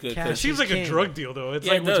always good. Cash It 'cause- seems like King. a drug deal though. It's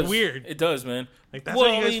yeah, like it does. it's weird. It does, man. Like that's Well,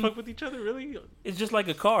 how you I guys mean, fuck with each other, really? It's just like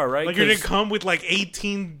a car, right? Like you're gonna 'Cause- come with like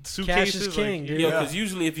 18 suitcases. Cash is king, like, dude. Yeah, because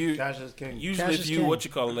usually if you Cash is king. usually Cash if is you king. what you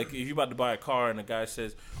call it, like if you're about to buy a car and the guy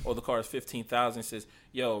says, "Oh, the car is 15,000," says,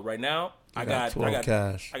 "Yo, right now I got 12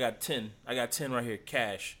 cash. I got 10 right here,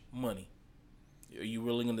 cash money. Are you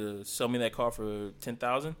willing to sell me that car for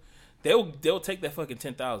 10,000?" They'll take that fucking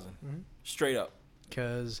 10,000 straight up.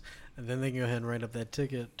 Because then they can go ahead and write up that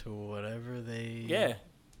ticket to whatever they Yeah, and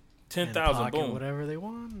 10,000, pocket boom. whatever they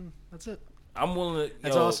want. And that's it. I'm willing to.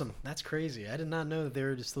 That's yo, awesome. That's crazy. I did not know that they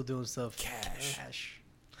were just still doing stuff Cash.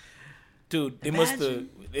 Dude. They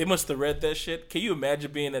must have read that shit. Can you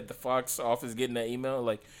imagine being at the Fox office getting that email?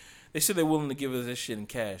 Like they said they're willing to give us this shit in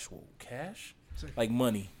cash. Well, cash, like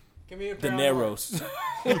money, Give me a dineros,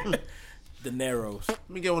 dineros. Let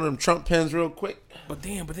me get one of them Trump pens real quick. But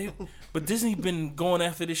damn, but Disney been going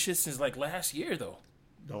after this shit since like last year though.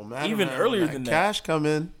 Don't matter. Even man. earlier When than that. cash come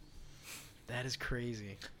in. That is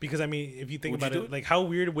crazy. because I mean, if you think Would you about do it, it? like how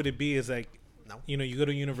weird would it be? Is like, No. you know, you go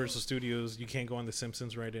to Universal Studios, you can't go on the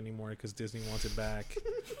Simpsons ride anymore because Disney wants it back.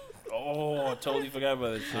 Oh, I totally forgot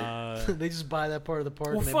about that shit. They just buy that part of the park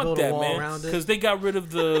Well, and they fuck build that, a wall man. around it. Because they got rid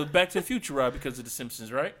of the Back to the Future ride because of the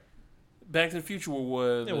Simpsons, right? Back to the Future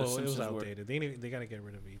was Yeah, the well, it Simpsons was were. outdated. They got to get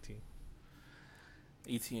rid of ET.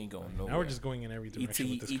 ET ain't going nowhere. Now we're just going in every ET, direction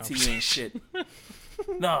with this ET conversation. ain't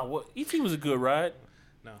shit. Nah, what ET was a good ride.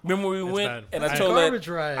 No, Remember when we it's went bad. and I It's told that. Garbage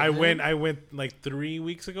ride. I man. went like 3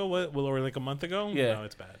 weeks ago. What? Well, or like a month ago. Yeah. No,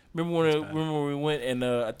 it's bad. Remember when we went and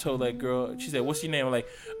I told that girl. She said, "What's your name?" I'm like,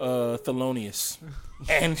 Thelonious,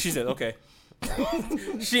 and she said, "Okay."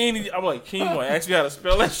 She ain't. I'm like, she ain't gonna ask me how to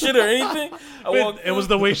spell that shit or anything. It was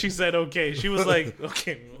the way she said okay. She was like,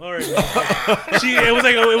 okay, all right.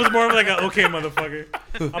 It was more of like a okay, motherfucker.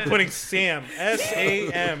 I'm putting Sam,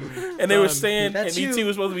 SAM. And they were Done. saying, That's and ET you.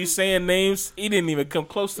 was supposed to be saying names. He didn't even come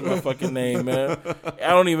close to my fucking name, man. I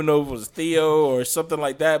don't even know if it was Theo or something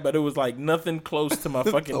like that, but it was like nothing close to my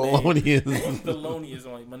fucking name. Thelonious. Thelonious.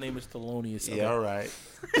 I'm like, my name is Thelonious. I'm Yeah, all like,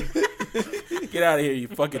 right. get out of here, you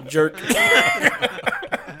fucking jerk.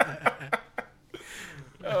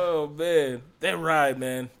 Oh man, that ride,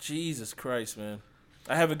 man. Jesus Christ, man.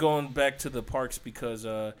 I haven't gone back to the parks because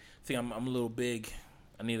I think I'm a little big.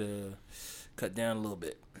 I need to cut down a little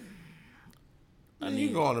bit. You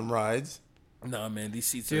can go on them rides. Nah, man, these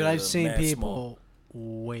seats Dude, are I've seen mad people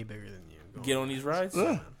small. way bigger than you. going Get on these rides.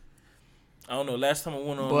 Yeah. I don't know. Last time I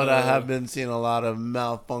went on, But I have been seeing a lot of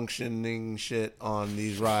malfunctioning shit on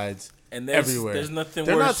these rides. and there's, everywhere. There's nothing.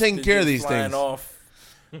 They're worse not taking than care of just these flying things. Off.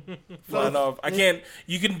 Flying off. I can't.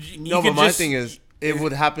 You can. No, but my thing is, it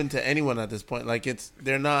would happen to anyone at this point. Like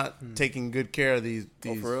they're not taking good care of these.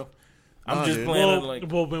 Oh, for real. I'm Nah, just dude. planning Well, like.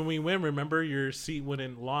 well, when we went, remember your seat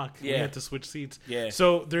wouldn't lock. We Yeah. had to switch seats. Yeah.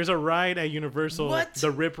 So there's a ride at Universal, What?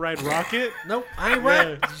 the Rip Ride Rocket. Nope, I ain't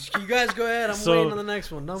wet. You guys go ahead. I'm So- waiting on the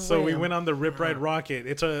next one. So we went on the Rip Ride Rocket.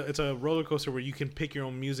 It's a roller coaster where you can pick your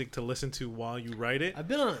own music to listen to while you ride it. I've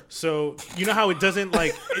been on it. So you know how it doesn't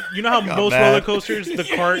like you know how got most mad. roller coasters the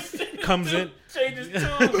cart comes in. Changes too.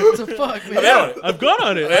 What the fuck, man? Yeah. I've gone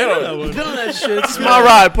on it. I know that one. I've been on that shit. It's my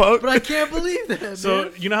ride, Poke. But I can't believe that, So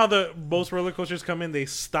man. you know how the most roller coasters come in, they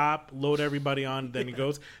stop, load everybody on, then it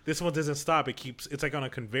goes. This one doesn't stop. It's like on a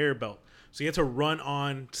conveyor belt. So you have to run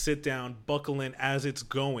on, sit down, buckle in as it's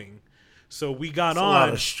going. So we got A lot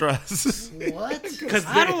on of stress. What? 'Cause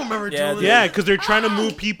I they- don't remember Yeah, doing yeah, that. because they're trying to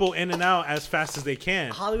move people in and out as fast as they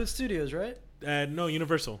can. Hollywood Studios, right? No,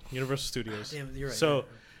 Universal Studios. Damn, you're right, So you're right.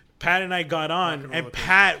 Pat and I got on, roller and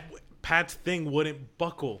coaster. Pat's thing wouldn't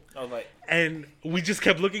buckle. I was like, And we just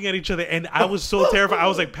kept looking at each other, and I was so terrified. I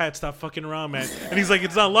was like, Pat, stop fucking around, man. And he's like,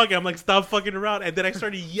 it's not lucky. I'm like, stop fucking around. And then I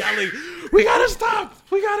started yelling, we gotta stop.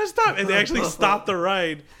 We gotta stop. And they actually stopped the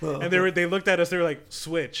ride. And they looked at us. They were like,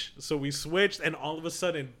 switch. So we switched, and all of a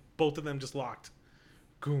sudden, both of them just locked.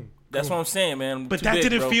 Boom. that's what I'm saying, man. I'm But too that big,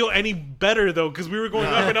 didn't bro. feel any better, though, because we were going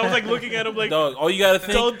up, and I was like looking at him like, Dog, all you gotta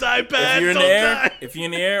think. don't die, Pat. If you're in don't the air, die. if you're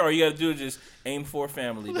in the air, all you gotta do is just aim for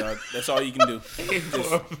family, dog. That's all you can do.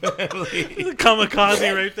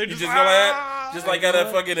 Kamikaze right there. You Just, just go like that, just like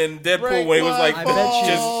that fucking in Deadpool when he was like, I bet you.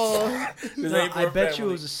 just No, aim for I bet you family.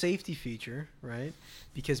 it was a safety feature, right?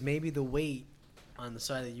 Because maybe the weight on the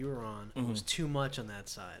side that you were on Mm-hmm. was too much on that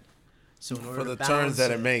side. So in order for to the balance turns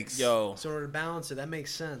that it makes. Yo, So in order to balance it, that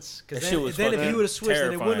makes sense. Because That shit then, was then if fucking you would have switched,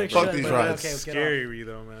 then it wouldn't have terrifying. Fuck shut. these But rides. okay, get off. Scary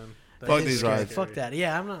though, man. That Fuck is these scary. rides. Fuck that.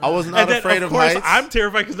 Yeah, I'm not. I was And not then, afraid of of course, heights. I'm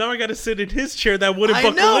terrified because now I got to sit in his chair that wouldn't I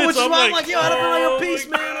buckle know, in. which So is why I'm like, like, yo, I don't want oh like a piece,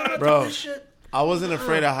 my man. I'm not Bro. doing this shit. I wasn't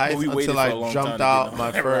afraid of heights we waited until for a I long jumped time to get out on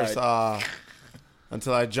my that first. ride.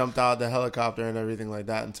 Until I jumped out the helicopter and everything like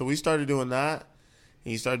that. Until we started doing that,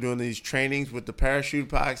 and you started doing these trainings with the parachute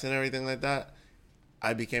packs and everything like that,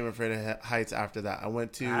 I became afraid of heights after that. I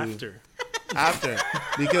went to after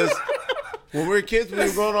because when we were kids, we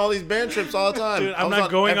were going on all these band trips all the time. Dude, I I'm was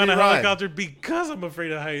not going on a every ride. helicopter because I'm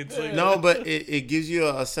afraid of heights. Like, No, but it gives you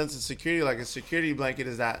a sense of security. Like a security blanket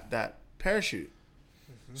is that parachute.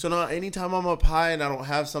 So now anytime I'm up high and I don't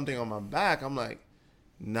have something on my back, I'm like,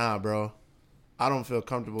 nah, bro. I don't feel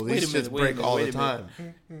comfortable. Wait a These minute, shits wait a break minute, all wait the a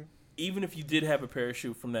minute. time. even if you did have a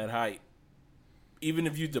parachute from that height, even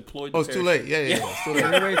if you deployed the Oh, it's too late. Yeah. It's too late.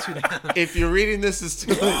 You're way too down. If you're reading this, it's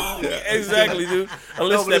too late. Yeah. Exactly, dude.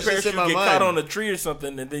 Unless but that it's just parachute in my get mind. caught on a tree or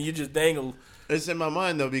something, and then you just dangle. It's in my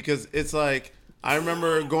mind, though, because it's like, I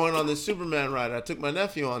remember going on the Superman ride. I took my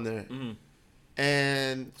nephew on there.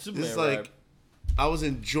 And Superman this is like, ride. I was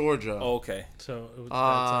in Georgia. Oh, okay, So it was,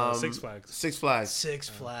 that's Six Um, Flags. Six Flags. Six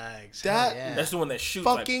Flags. That- Hell yeah. that's the one that shoots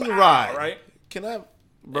Fucking like, pow, ride. right? Can I? shit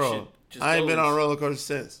Bro, just I ain't been goes. on a roller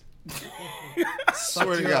coaster since.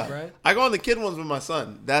 Swear to you God. up, right? I go on the kid ones with my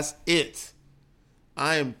son. That's it.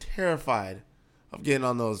 I am terrified of getting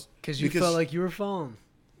on those. Because you felt like you were falling.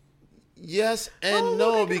 Yes and Oh, no,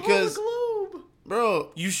 look at because, all the globe.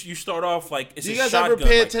 bro, You start off like it's do a you guys shotgun. ever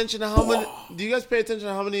pay like, attention to how many? Do you guys pay attention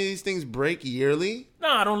to how many of these things break yearly? No,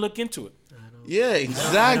 I don't look into it. Yeah, I don't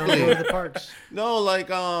exactly. go to the parks. No, like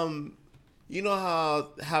you know how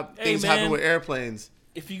Hey, things man. happen with airplanes.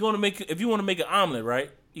 If you want to make an omelet,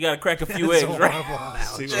 right? You gotta crack a few That's eggs, a right? horrible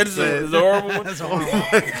analogy. See what I'm It's saying? a horrible one. That's horrible.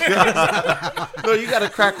 No, you got to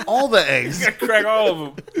crack all the eggs. You gotta crack all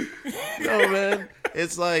of them. No, man.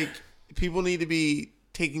 It's like people need to be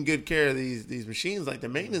taking good care of these machines. Like the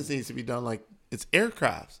maintenance needs to be done. Like it's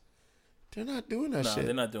aircrafts. They're not doing that No, shit.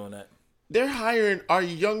 they're not doing that. They're hiring our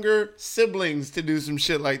younger siblings to do some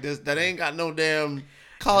shit like this that ain't got no damn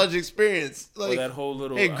college experience. Like that whole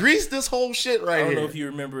little. hey, grease this whole shit right I don't here. know if you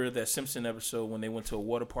remember that Simpson episode when they went to a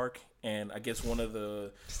water park, and I guess one of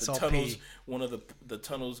the all tunnels, pee. one of the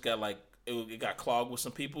tunnels got like it got clogged with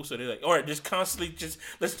some people, so they're like, all right, just constantly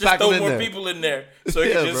let's just Pack throw 'em in more there. people in there, so it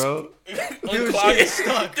Yeah, can just bro. unclog it.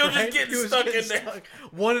 Stuck, They're right? just getting He was stuck getting in there. stuck.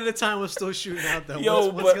 One at a time was still shooting out though. Yo,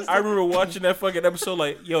 What's but gonna I stop? remember watching that fucking episode.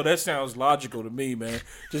 Like, yo, that sounds logical to me, man.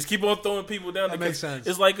 Just keep on throwing people down. That there, makes 'cause sense.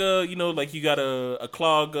 It's like like you got a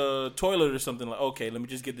clogged toilet or something. Like, okay, let me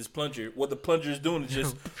just get this plunger. What the plunger is doing is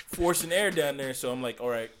just forcing air down there. So I'm like, all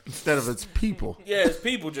right, Instead of it's people. yeah, it's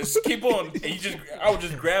people. Just keep on. And I would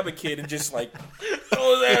just grab a kid and just like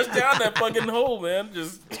throw his ass down that fucking hole, man.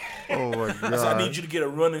 Just. Oh my god. So I need you to get a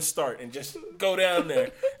running start and just go down there,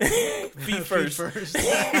 feet first.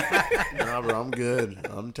 Nah, bro, I'm good.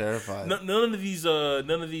 I'm terrified. None of these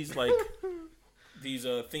like these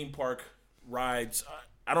theme park rides.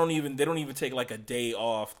 They don't even take like a day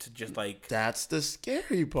off to just like That's the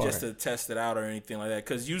scary part. just to test it out or anything like that.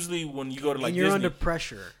 Because usually when you go to like And you're Disney, under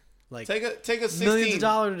pressure. Like take a 16. millions of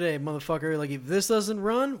dollars today, motherfucker. Like if this doesn't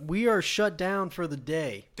run, we are shut down for the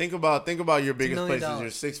day. Think about your biggest $1 million. places, your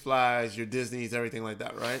Six Flags, your Disney's, everything like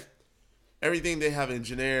that, right? Everything they have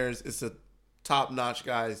engineers. It's a top-notch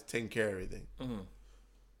guys taking care of everything. Mm-hmm.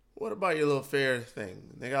 What about your little fair thing?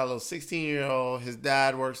 They got a little 16-year-old. His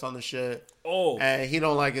dad works on the shit, oh and he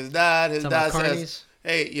don't like his dad. His Talking dad about says, carnies?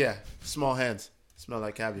 "Hey, yeah, small hands, smell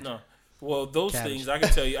like cabbage." no, well those Cabbage. things I can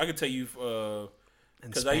tell you And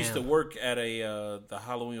because I used to spam. work at the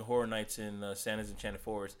Halloween Horror Nights in Santa's Enchanted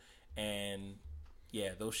Forest, and yeah,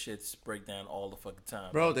 those shits break down all the fucking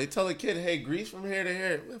time, Bro, they tell a kid, "Hey, grease from here to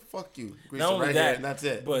here." Well, fuck you. Grease Not it only right that, here, and that's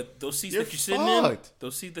it. But those seats You're that you're sitting in,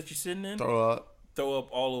 fucked. Throw up. throw up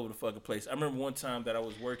all over the fucking place. I remember one time that I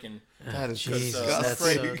was working. That is Jesus, disgusting. that's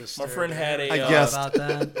friend- so my disturbing. friend had a I uh, guess. about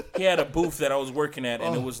that. he had a booth that I was working at,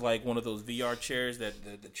 and Oh. it was like one of those VR chairs that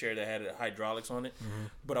the chair that had hydraulics on it. Mm-hmm.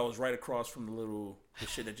 But I was right across from the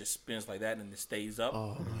shit that just spins like that and it stays up.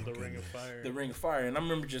 Oh my The Ring of Fire. The Ring of Fire, and I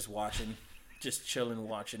remember just watching, just chilling,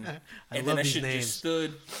 watching, and love then that these shit names.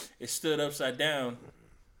 just stood upside down,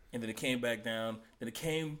 and then it came back down, then it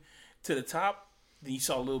came to the top. Then you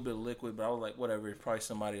saw a little bit of liquid, but I was like, whatever. It's probably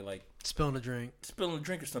somebody like Spilling a drink. spilling a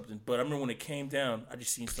drink or something. But I remember when it came down, I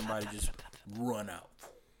just seen somebody just run out,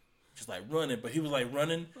 just like running. But he was like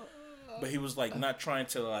running, but he was like not trying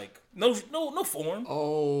to like no form.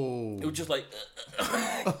 Oh. It was just like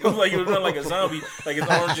it was like he was running like a zombie, like his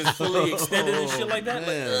arm just fully extended and shit like that.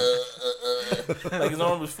 Like his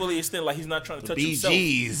arm was fully extended, like he's not trying to touch himself.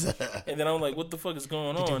 BGs. And then I'm like, what the fuck is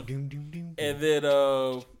going on? And then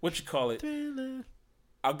what you call it?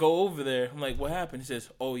 I go over there. I'm like, what happened? He says,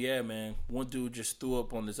 oh yeah, man, one dude just threw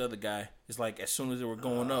up on this other guy. It's like as soon as they were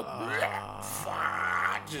going up,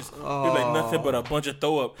 just it was like nothing but a bunch of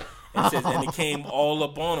throw up. And, and it came all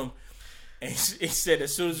up on him. And he said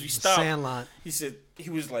as soon as we stopped, Sandlot. he said he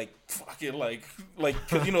was like fucking like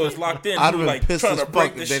because you know it's locked in. I'd He have was been like pissed trying as to fuck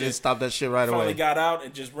break if this they shit. didn't stop that shit right Finally away. got out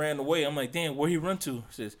and just ran away. I'm like, damn, where he run to? He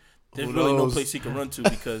says, there's Who really no knows? place he can run to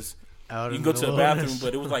because Out you in can go to the bathroom, wilderness.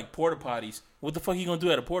 but it was like porta potties. What the fuck you gonna do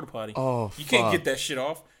at a porta potty? Oh, you can't fuck. get that shit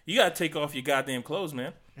off. You gotta take off your goddamn clothes,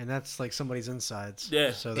 man. And that's like somebody's insides.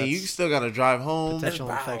 Yeah. So And that's you still gotta drive home. potential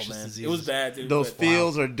Wow, infectious man. disease. It was bad, dude. Those but-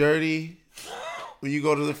 fields are dirty. When you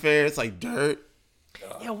go to the fair, it's like dirt.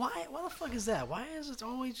 Yeah, why the fuck is that? Why is it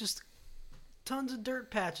always just tons of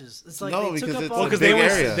dirt patches? It's like No, they took because up it's all a Well, because big they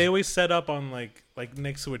area. always set up on like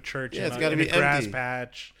next to a church. Yeah, and it's gotta in be a grass empty.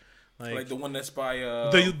 patch. like the one that's by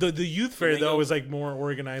The youth fair Flamingo? though was like more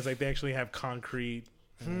organized. Like they actually have concrete.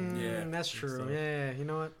 yeah. That's true. Yeah, you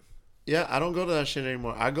know what? Yeah, I don't go to that shit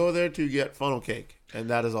anymore. I go there to get funnel cake, and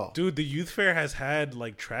that is all. Dude, the youth fair has had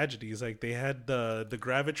like tragedies. Like they had the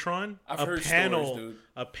Gravitron. I've a heard panel, stories, dude.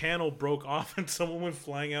 a panel broke off and someone went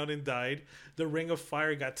flying out and died. The Ring of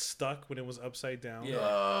Fire got stuck when it was upside down. Yeah.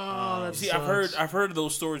 Oh, that See, I've heard of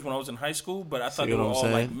those stories when I was in high school, but I thought See they were what I'm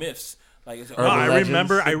all like saying? myths. Like it's, Urban No, I legends.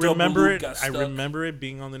 remember. I The double remember loop it. got I stuck. remember it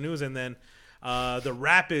being on the news, and then the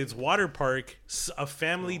Rapids water park. A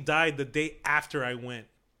family died the day after I went.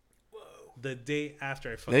 The day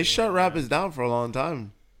after I fucking They shut went. Rapids down for a long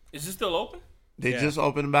time. is it still open? They Yeah. just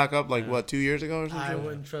opened back up like what 2 years ago or I something.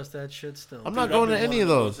 wouldn't trust that shit still. I'm not Dude, going to I've been any of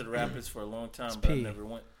wanting to those. Go to the Rapids for a long time, but I pee. never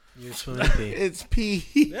went. You're swimming in pee. It's pee.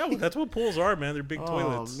 Yeah, well, that's what pools are, man. They're big Oh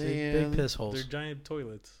toilets. man, Big piss They're holes. giant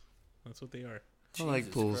toilets. That's what they are. I like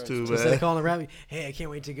Jesus pools Christ. too, So instead of man. calling the rabbit, hey, I can't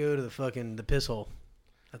wait to go to the piss hole.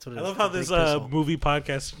 That's what it I is. love how the this big piss hole. movie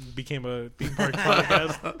podcast became a theme park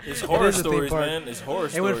podcast. It's horror is a theme stories, park. man. It's horror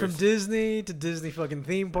It stories. went from Disney to Disney fucking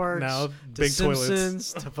theme parks Now, to big toilets.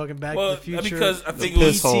 Simpsons to fucking Back Well, to the Future. because I The think it was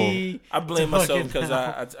piss hole. E.T. I blame to myself fucking because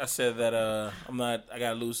now. I said that I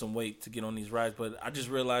gotta lose some weight to get on these rides, but I just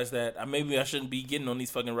realized that maybe I shouldn't be getting on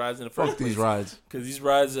these fucking rides in the first Fuck place. these rides. Because these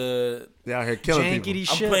rides, They out here killing Jankety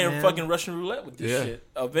people. I'm shit, playing man. fucking Russian roulette with this Yeah. shit.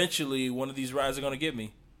 Eventually, one of these rides are gonna get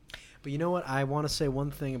me. But you know what? I want to say one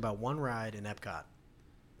thing about one ride in Epcot.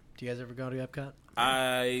 Do you guys ever go to Epcot?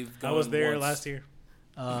 I was there last year.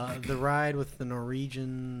 The ride with the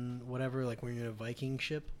Norwegian whatever, like when you're in a Viking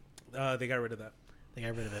ship. They got rid of that. They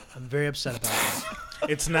got rid of it. I'm very upset about that.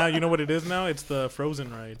 It's now. You know what it is now? It's the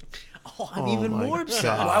Frozen ride. Oh, I'm Oh even my more upset.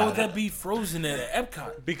 God. Why would that be frozen at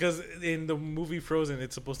Epcot? Because in the movie Frozen,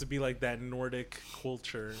 it's supposed to be like that Nordic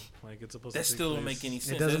culture. Like it's supposed That to. take still don't place- make any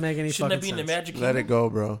sense. doesn't make any Shouldn't that fucking be in the sense. Magic Let it Kingdom? go,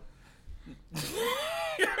 bro.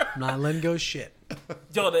 I'm not letting go shit.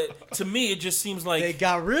 Yo, to me, it just seems like They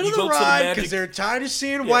got rid you of go the to the ride Magic- because they're tired of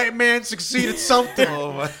seeing white man succeed at something.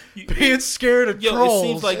 Oh my. Being scared of Yo, trolls. it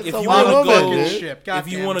seems like if It's a you white want to woman, go, dude. Ship. if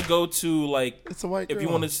you want to go to like, It's a white if you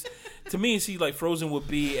girl. want to me, it seems like Frozen would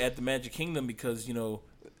be at the Magic Kingdom because I would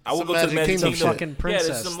Some go to the Magic Magic Kingdom Kingdom. shit. Fucking Yeah, princess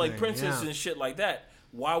there's some like thing, princess yeah. and shit like that.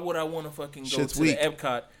 Why would I want to fucking go Shit's to weak. the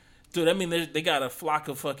Epcot? Dude, I mean, they got a flock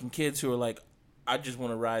of fucking kids who are like, I just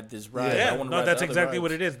want to ride this ride. I Yeah, want to no, ride that's the other exactly rides.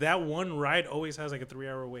 what it is. That one ride always has like a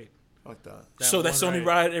 3-hour wait. Fuck that. So that's the one only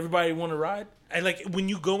ride everybody want to ride. And like when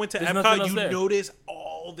you go into There's nothing Epcot, else you there. notice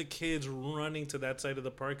all the kids running to that side of the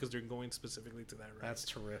park because they're going specifically to that ride. That's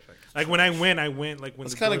terrific. Like when I went like when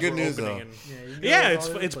That's the kinda doors good were news, opening though. and- you can go Yeah, to it's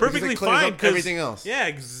all the it's places. perfectly Because it clears fine. up 'cause- everything else. Yeah,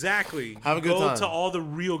 exactly. Have a good go time. to all the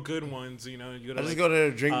real good ones. You know, you go to I just like, go there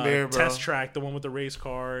to drink beer, bro. Test Track, the one with the race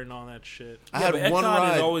car and all that shit. I Yeah, had but one Epcot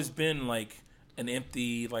has ride. always been like an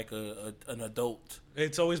empty, like an adult.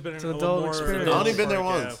 It's always been an a adult little more. experience. I only been there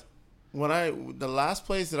park, yeah. once. The last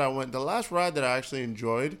place that I went, the last ride that I actually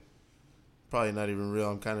enjoyed, probably not even real.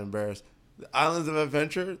 I'm kind of embarrassed. The Islands of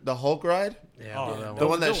Adventure, the Hulk ride, Yeah, Oh, bro, that that the was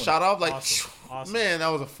one a that good one. shot off like, Awesome. Awesome. man, that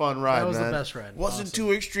was a fun ride. That was the man. best ride. Wasn't Awesome.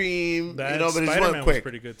 too extreme, That but it just Spider-Man went was quick.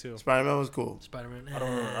 pretty good too. Spider-Man was cool. Spider-Man. I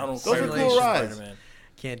don't. Those quite are relate cool to rides. Spider-Man.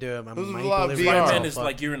 Can't do it. My Those are my a lot of equilibrium VR. is Spider-Man all is fucked.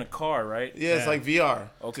 like you're in a car, right? Yeah, it's Yeah. like VR.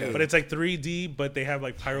 Okay. too. But it's like 3D, but they have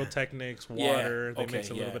like pyrotechnics, Yeah, water. They okay, mix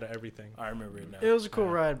a little yeah. bit of everything. I remember it now. It was a cool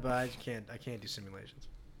ride, but I can't do simulations.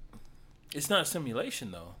 It's not a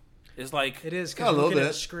simulation though. It's like It is Yeah, a because you're little looking at a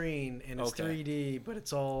bit. screen and it's Okay. 3D, but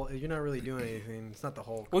it's all you're not really doing anything. It's not the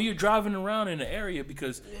Hulk. well, you're driving around in the area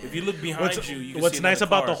because if you look behind you, you can What's see nice another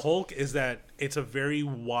about the car. Hulk is that it's a very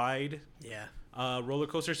wide Yeah. roller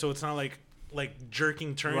coaster, so it's not like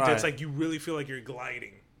jerking turns. Right. It's like you really feel like you're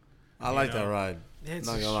gliding. I like that ride. It's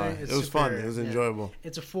Not a gonna lie. straight- it's It was fun. super- It was yeah. enjoyable.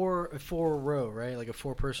 It's a four row, right? Like a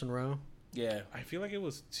 4-person row. Yeah, I feel like it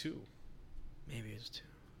was 2. Maybe it's 2.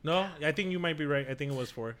 No, I think you might be right. I think it was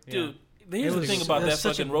 4. Yeah. dude. Here's It the was- thing about it that was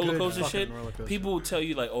such a fucking roller good coaster fucking shit. roller coaster. People will tell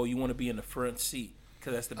you like, "Oh, you want to be in the front seat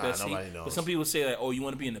because that's the best seat." nobody But knows. some people say like, "Oh, you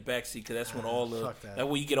want to be in the back seat because that's when all the fuck that. that's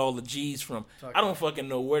where you get all the G's from." Fuck I don't fucking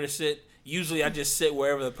know where to sit. Usually, I just sit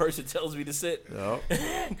wherever the person tells me to sit.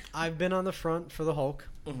 Yep. I've been on the front for the Hulk.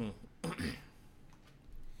 Mm-hmm.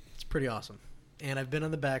 It's pretty awesome. And I've been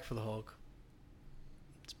on the back for the Hulk.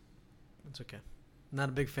 It's okay. Not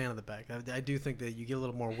a big fan of the back. I do think that you get a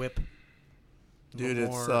little more whip. a Dude,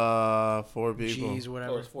 little it's more 4 people. G's, Oh,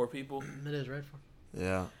 whatever. it's 4 people. It is, right?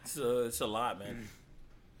 Yeah. It's a lot, man.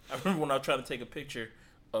 I remember when I was trying to take a picture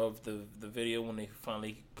of the video when they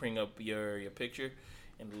finally bring up your picture,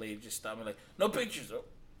 and the lady just stopped me like, "No pictures." Oh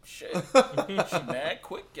shit, she mad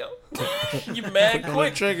quick, yo. You mad On the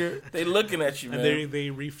quick. trigger. They looking at you, man. And they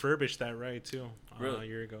refurbished that ride too. Really? A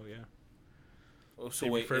year ago, yeah. Oh, so They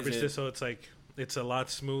wait, refurbished is it so it's a lot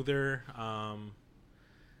smoother.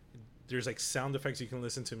 There's like sound effects. You can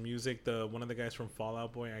listen to music. One of the guys from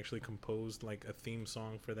Fallout Boy actually composed like a theme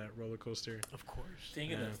song for that roller coaster. Of course.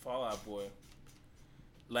 Thinking Yeah. of Fallout Boy.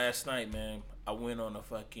 Last night, man, I went on a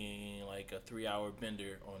fucking like a 3-hour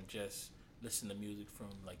bender on just listen to music from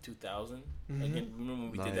like 2000. Again, remember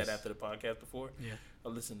when we did Nice. that after the podcast before? Yeah. I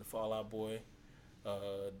listened to Fall Out Boy,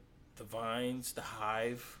 The Vines, The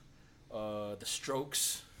Hive, The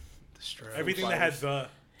Strokes. The stroke. Everything that had the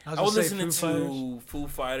I was gonna say listening Foo to Foo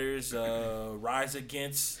Fighters, Rise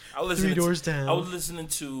Against. I was Three listening Doors to, Down. I was listening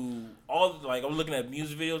to all I was looking at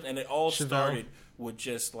music videos, and it all Chevelle. started with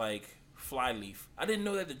just like Flyleaf. I didn't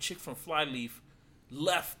know that the chick from Flyleaf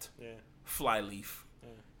left Flyleaf.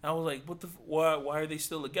 I was like, what the? Why are they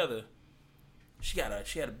still together? She had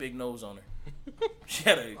a big nose on her. She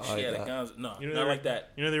had a that. guns. No, You know not they like that.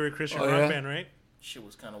 You know they were a Christian Oh, rock yeah? band, right? Shit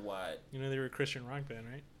was kind of wide. You know they were a Christian rock band,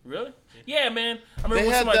 right? Really? Yeah, man. I remember They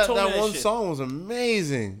when had somebody that, told me that that one shit. song was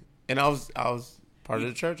amazing. And I was part of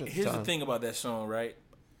the church at the Here's time. the thing about that song, right?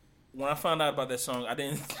 When I found out about that song, I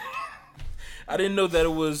didn't know that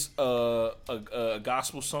it was a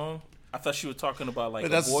gospel song. I thought she was talking about like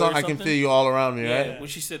But that's a the boy song or I Can something. Feel You All Around Me, Yeah, right? when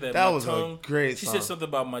she said that, That my was a tongue, great She song. said something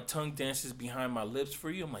about my tongue dances behind my lips for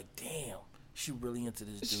you. I'm like, damn, she really into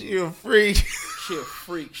this dude. You're a freak. She a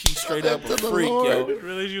freak. She straight up a To the freak, Lord. yo.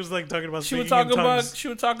 Really, she was like talking about She was speaking talking in about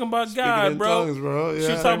tongues. God, Speaking in bro. tongues, bro. She was Yeah.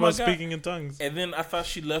 talking Talking about about God. speaking in tongues. And then I thought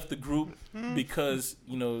she left the group because,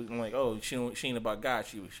 you know, I'm like, oh, she ain't about God.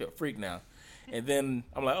 She a freak now. And then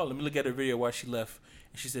I'm like, oh, let me look at her video why she left.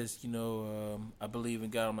 And she says, you know, I believe in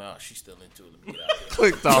God. I'm like, oh, she's still into it. Let me get out of here.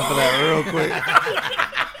 Clicked off of that real quick.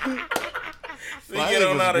 We I get think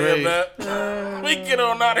on it's out of here, great. man. We get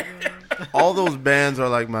on out of here. All those bands are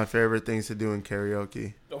like my favorite things to do in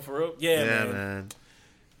karaoke. Oh, for real? Yeah, Yeah, man. man.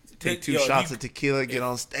 Take 2 Yo, shots you- of tequila, get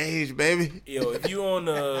on stage, baby. Yo, if you're on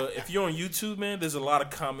YouTube, man, there's a lot of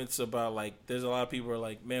comments about like, there's a lot of people are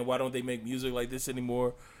like, man, why don't they make music like this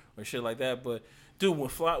anymore or shit like that? But dude, when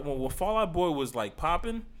Fall Out Boy was like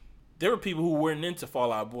popping, there were people who weren't into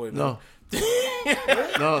Fall Out Boy. Man. No.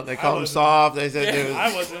 No, they called him soft. They said they was,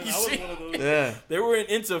 I wasn't. You I was see? one of those. yeah. They weren't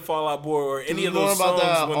into Fall Out Boy or any It of was more those about songs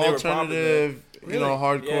that when they were popping. alternative, you know,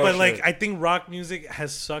 hardcore. Yeah. But shit. like, I think rock music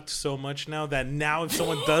has sucked so much now that now if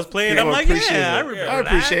someone does play it, People I'm like, appreciate yeah, I it. remember I that.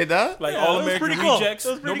 appreciate that. Like Yeah, All that was American pretty cool. Rejects. That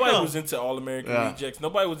was pretty Nobody cool. was into All American Yeah. Rejects.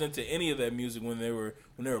 Nobody was into any of that music when they were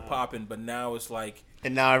popping. But now it's like,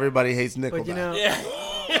 And now everybody hates Nickelback. But you know, yeah.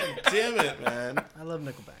 Damn it, man. I love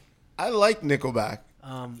Nickelback. I like Nickelback.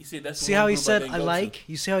 You see, that's the See one how he group said didn't I go to. like?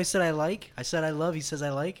 You see how he said I like? I said I love. He says I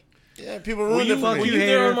like. Yeah, people Were ruined you, it for were me. you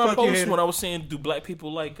there on my Fuck you, post hater. when I was saying, do black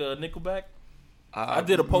people like Nickelback? I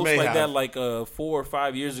did a post may like have. that like 4 or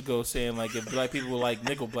 5 years ago, saying like if black people like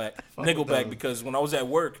Nickelback, them. because when I was at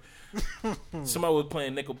work, somebody was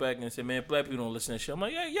playing Nickelback and said, "Man, black people don't listen to that shit." I'm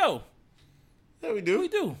like, "Yeah, yo, Yeah, we we do.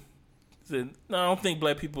 do." I said, "No, I don't think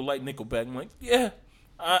black people like Nickelback." I'm like, "Yeah,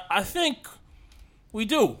 I think we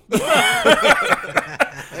do."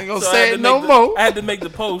 I ain't gonna So I say had it to no make more. I had to make the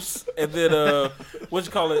post, and then what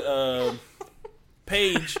you call it?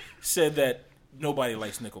 Paige said that nobody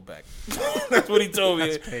likes Nickelback. That's what he told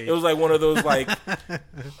me. Paige. It was like one of those like,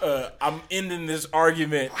 I'm ending this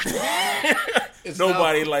argument.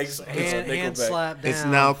 Nobody likes Hand Nickelback. slap down. It's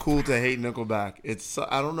now cool to hate Nickelback. It's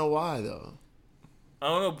I don't know why though. I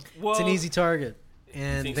don't know. Well, It's an easy target,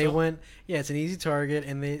 and think they so? went. Yeah, it's an easy target,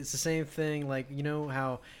 and it's the same thing. Like you know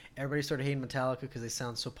how everybody started hating Metallica because they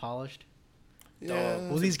sound so polished. Yeah.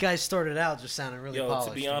 Well, these guys started out just sounding really Yo, polished.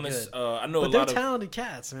 to be and honest, good. I know but a they're lot of talented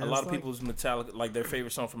cats, man. a It's lot of like- people's Metallica, like their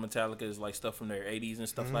favorite song from Metallica is like stuff from their 80s and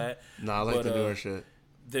stuff like that. Nah, I like But, the newer shit.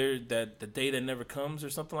 They're that the day that never comes or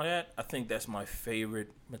something like that. I think that's my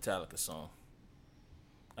favorite Metallica song.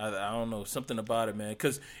 I don't know, something about it, man,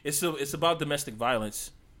 because it's about domestic violence,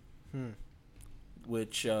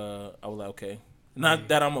 which I was like, okay, not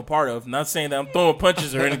that I'm a part of. Not saying that I'm throwing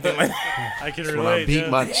punches or anything like that. I can When relate. I beat yeah.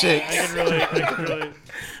 my chicks, I can relate. I can relate.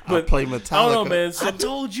 I play I Metallica. don't know, man. I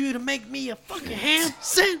told you to make me a fucking ham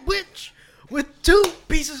sandwich with 2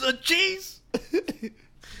 pieces of cheese.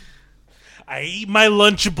 I eat my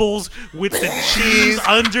Lunchables with the cheese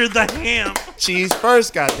under the ham. Cheese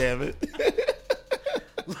first, goddammit.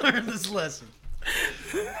 Learn this lesson.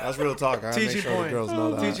 That's real talk. I gotta make Teaching sure the point. girls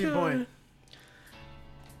know that. Teaching point.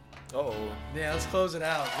 Oh, Yeah, let's close it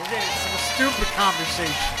out. We're getting some stupid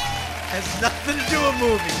conversation. Has nothing to do with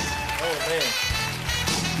movies. oh man.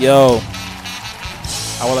 Yo,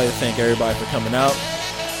 I would like to thank everybody for coming out.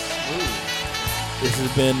 This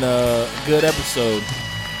has been a good episode.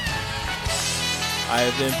 I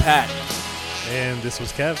have been Pat. And this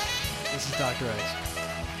was Kev. This is Dr. X.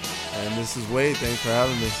 And this is Wade. Thanks for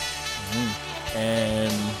having me.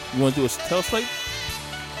 And you want to do a tell slate?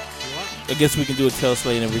 I guess we can do a tell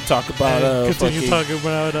slate and we talk about Continue fucking talking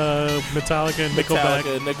about Metallica and Nickelback.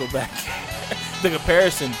 Nickelback. The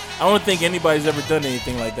comparison. I don't think anybody's ever done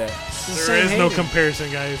anything like that. There is no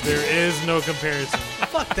comparison, guys. There is no comparison.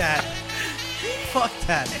 Fuck that. Fuck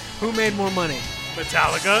that. Who made more money?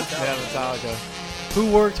 Metallica. Yeah, Metallica. Who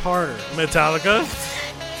worked harder? Metallica.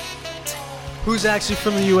 Who's actually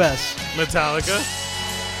from the U.S.? Metallica.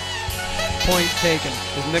 Point taken.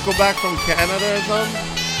 Is Nickelback from Canada or something?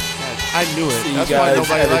 God, I knew it. See you That's why guys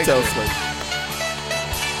nobody at the likes tell it. slate.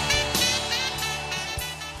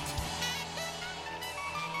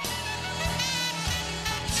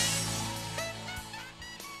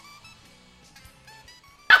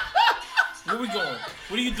 Where we going?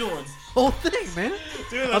 What are you doing? Whole thing, man.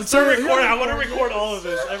 Dude, I'm I'm still sorry, recording. yeah. I want to record all of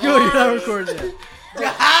this. Yo, you're not recording yet.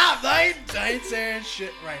 I ain't saying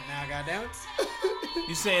shit right now, goddammit.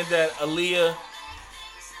 You saying that Aaliyah?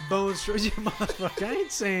 Bone stretch, you motherfucker. I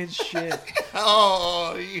ain't saying shit.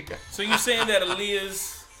 Oh, yeah. So you saying that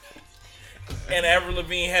Aaliyah's and Avril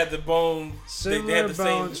Lavigne had the bone? they Similar had the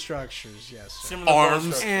bone same structures, yes. Sir. similar Arms.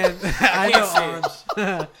 bone structure. And I can't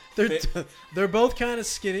know arms. they're both kind of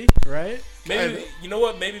skinny, right? Maybe you know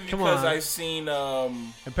what? Maybe Come because on. I've seen.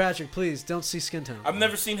 And Patrick, please don't see skin tone. I've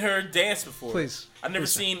never seen her dance before. Please. I've never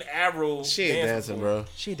Please, sir. seen Avril. She ain't dance dancing, before. bro.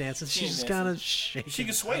 She dancing. She She's ain't just dancing. kind of shaking. She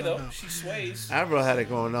can sway though. She sways. Avril had it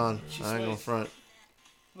going on. She I ain't gonna sways.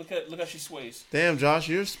 front. Look how she sways. Damn, Josh,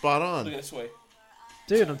 you're spot Look on. at that sway.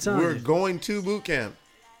 Dude, I'm telling We're you. going to boot camp.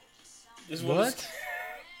 This one What? is-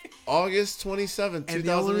 August 27th, 2002. And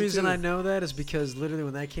the only reason I know that is because literally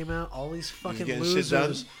when that came out, all these fucking getting shit done?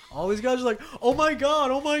 losers, all these guys are like, oh my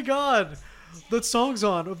god, that song's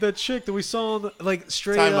on of that chick that we saw on the, like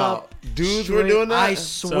straight Time up. out. Dudes were straight- doing that? I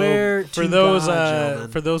swear for to those God,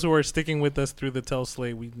 gentlemen. for those who are sticking with us through the Tell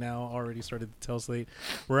Slate, we've now already started the Tell Slate.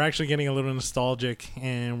 We're actually getting a little nostalgic,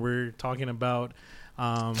 and we're talking about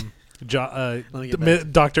me get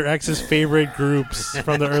back. Dr. X's favorite groups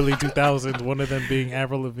from the early 2000s. One of them being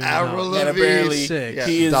Avril Lavigne. Avril And Lavigne. apparently Sick. Yeah,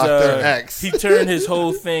 he is Dr. X. He turned his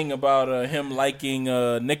whole thing about him liking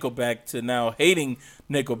Nickelback to now hating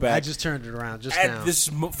Nickelback. I just turned it around just at now. this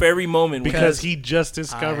very moment because he just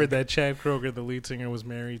discovered I- that Chad Kroger, the lead singer, was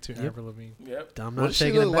married to Avril Lavigne. Yep. I'm not What she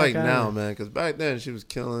taking look it back like either. now, man? Because back then she was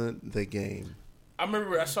killing the game. I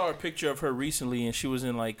remember I saw a picture of her recently, and she was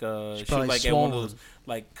in like she was probably like at one of swollen. those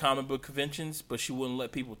like comic book conventions, but she wouldn't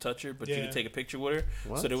let people touch her, but you Yeah. could take a picture with her.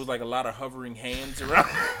 What? So there was like a lot of hovering hands around.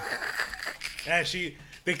 Yeah,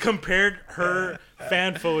 they compared her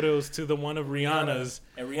fan photos to the one of Rihanna's,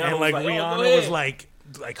 And Rihanna was like like, "Oh, go Rihanna was ahead."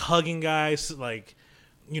 like hugging guys, like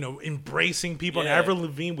embracing people, Yeah. and Avril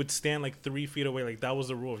Lavigne would stand like 3 feet away. Like that was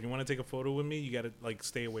the rule. If you want to take a photo with me, you got to like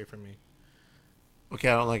stay away from me. Okay,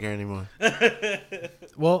 I don't like her anymore.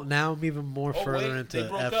 Well, now I'm even more Oh, further wait, into they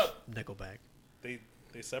broke F up. Nickelback.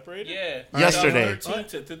 They separated. Yeah, Yesterday.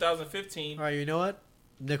 2013 to 2015. All right, you know what?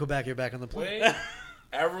 Nickelback, you're back on the plane. Wait,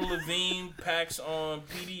 Avril Lavigne packs on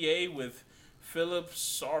PDA with Philip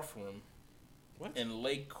Sarfram and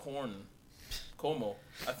Lake Como.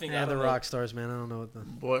 I think Yeah, I the don't know. rock stars, man. I don't know what the.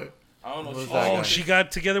 Boy, I don't know. Who's She- that Oh, guy? she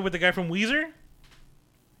got together with the guy from Weezer.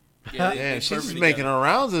 Yeah, they damn, she's perfect just making together. her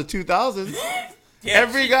rounds in the 2000s. Yeah,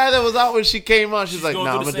 Every guy that was out when she came out, she's like, going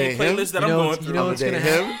nah, I'm through gonna the date same him. playlist that You I'm know, going you through. know I'm what's gonna gonna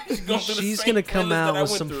date happen? him. She's going through the She's same gonna come playlist that out I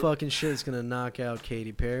with went some through. fucking shit that's gonna knock out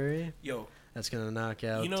Katy Perry. Yo, That's gonna knock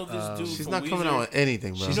out. you know this dude She's from not coming Weezer? out with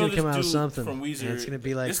anything, bro. She's You know gonna come this out with dude something. from Weezer. And it's gonna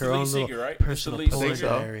be like This her the lead own little singer, right? personal This the lead porn singer.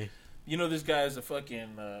 diary. You know this guy's a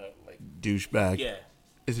fucking like Douchebag. yeah.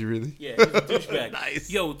 Is he really? Yeah, he's a douchebag. Nice.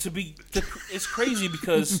 Yo, it's crazy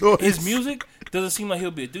because Nice. his music doesn't seem like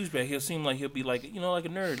he'll be a douchebag. He'll seem like he'll be like, you know, like a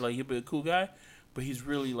nerd. Like he'll be a cool guy, but he's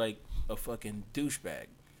really like a fucking douchebag.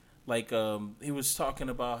 Like he was talking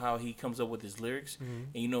about how he comes up with his lyrics, and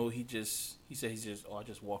you know, he said he's just I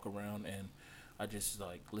just walk around and I just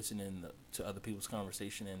like listening to other people's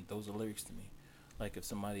conversation, and those are lyrics to me. Like if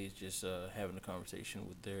somebody is just having a conversation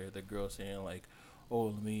with their girl saying like, oh,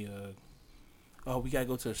 let me oh, we gotta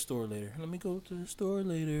go to the store later. Let me go to the store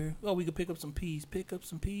later. Oh, we could pick up some peas. Pick up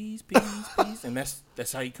some peas, peas. And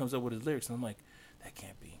that's how he comes up with his lyrics. And I'm like, that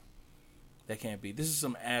can't be. That can't be. This is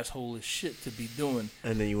some asshole shit to be doing.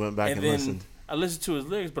 And then you went back and then listened. I listened to his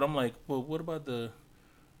lyrics, but I'm like, well, what about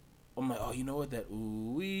I'm like, oh, you know what? That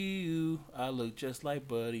ooh wee ooh, I look just like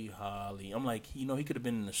Buddy Holly. I'm like, you know, he could have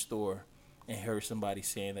been in the store and heard somebody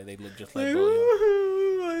saying that they look just like Buddy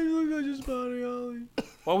Holly. I look like just Buddy Holly.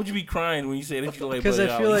 Why would you be crying when you say that you look like Because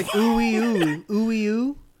Buddy I feel Holly? like ooh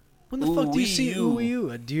ooh. When the fuck do you see Ooh-wee-oo.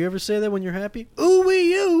 ooh ooh? Do you ever say that when you're happy? Ooh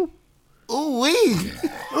ooh. Ooh wee.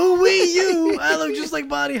 Ooh you. I look just like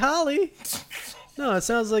Buddy Holly. No, it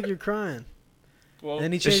sounds like you're crying. Well,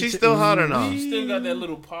 And he Is changed she to still hot or not? she still got that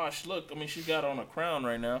little posh look. I mean, she got on a crown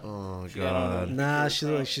right now. Oh She got on god. a- Nah, she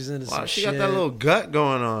looks like she's into Wow, some she shit. got that little gut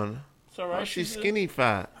going on. It's all right. Why is she She's skinny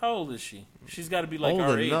fat? How old is she? She's got to be like Old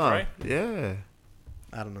our age, enough. right? Yeah.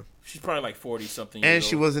 I don't know. She's probably like 40 something. And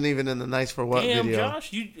she wasn't even in the Nice for What Damn, video.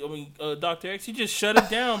 Josh, Dr. X, you just shut it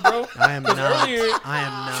down, bro. I am not. Earlier, I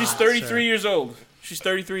am not. she's 33 sir. years old. She's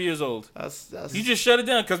 33 years old. That's You just shut it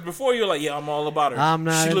down because before you're like, yeah, I'm all about her. I'm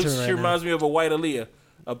not She into her right She now. reminds me of a white Aaliyah,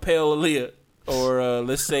 a pale Aaliyah, or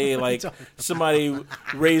let's say like somebody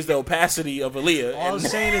raised the opacity of Aaliyah. All I'm and-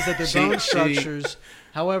 saying is that their bone structures.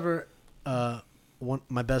 However,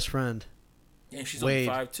 my best friend And she's only Wade.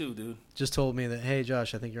 5'2", dude. just told me that, hey,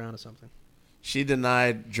 Josh, I think you're onto something. She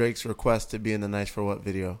denied Drake's request to be in the Nice for What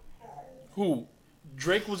video. Who?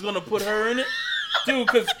 Drake was gonna put her in it? Dude,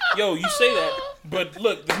 cause yo, you say that, but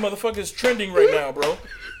look, this motherfucker's trending right now, bro.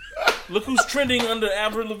 Look who's trending under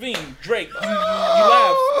Avril Lavigne. Drake. You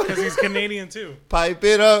laugh. Because he's Canadian too. Pipe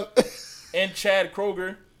it up. And Chad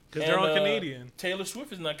Kroger. Because they're all And, Canadian. Taylor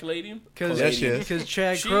Swift is not Canadian. Because Yes, she is.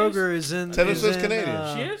 Chad She Kroger is in. Taylor is Swift's in,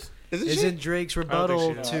 Canadian. She is? Isn't Is she? in Drake's I don't rebuttal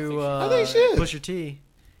think she is. to I think she is. Pusha T.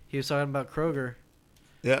 He was talking about Kroger,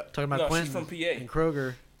 Yeah. talking about No, she's Quentin from PA. and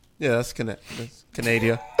Kroger. Yeah, that's Canada.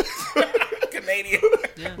 Canadian.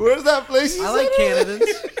 Where's that place? you I like said?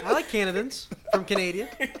 Canadians. I like Canadians from Canada.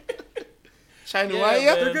 China Yeah, White,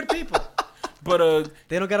 man. They're good people. But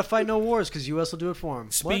They don't got to fight no wars because U.S. will do it for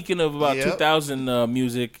them. speaking of about Yep. 2000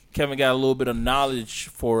 music, Kevin got a little bit of knowledge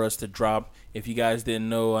for us to drop. If you guys didn't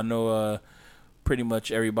know, I know pretty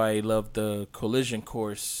much everybody loved the Collision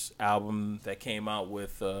Course album that came out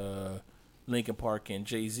with Linkin Park and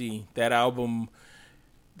Jay-Z. That album,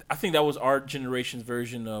 I think that was our generation's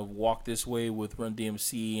version of Walk This Way with Run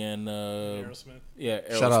DMC and Aerosmith. yeah,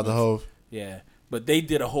 Shout out to Aerosmith. Hove. Yeah, but they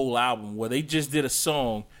did a whole album where they just did a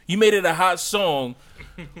song. You made it a hot song.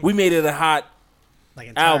 We made it a hot. Like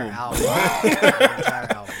entire Album. entire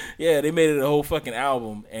album. Yeah, they made it a whole fucking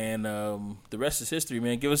album, and the rest is history,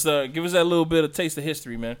 man. Give us that little bit of taste of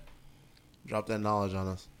history, man. Drop that knowledge on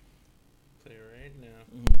us. Say right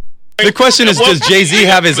now. The question is, does Jay-Z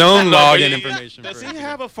have his own login information? Does for he it?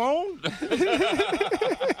 have a phone?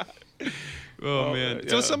 Oh man!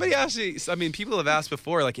 So somebody actually, I mean, people have asked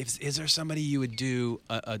before, like, is there somebody you would do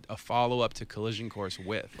a follow up to Collision Course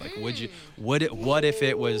with? Like, what if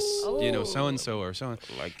it was, so and so or so?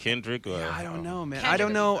 Like Kendrick or I don't know, man. I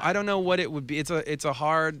don't know what it would be. It's a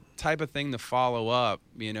hard type of thing to follow up.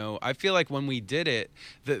 I feel like when we did it,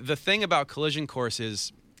 the thing about Collision Course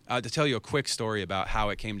is. To tell you a quick story about how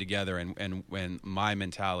it came together and when my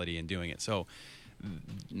mentality in doing it. So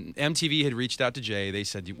MTV had reached out to Jay. They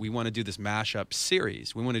said, we want to do this mashup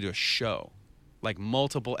series. We want to do a show, like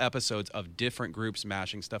multiple episodes of different groups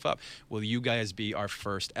mashing stuff up. Will you guys be our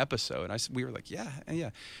first episode? And we were like, yeah.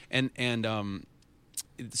 And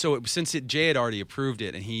so since Jay had already approved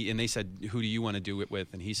it, and they said, who do you want to do it with?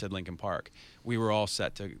 And he said Linkin Park. We were all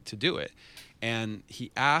set to do it. And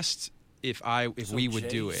he asked if we would Jay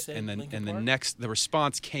do it, said and then Linkin Park? the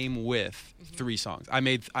response came with 3 songs. I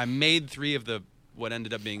made 3 of what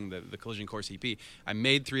ended up being the Collision Course EP. I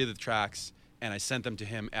made 3 of the tracks and I sent them to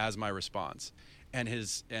him as my response. and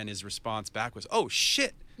his response back was, "Oh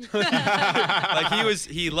shit!" Like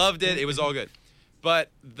he loved it. It was all good. But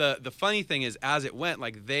the funny thing is, as it went,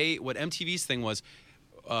 like what MTV's thing was,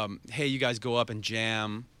 hey, you guys go up and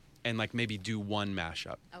jam and like maybe do one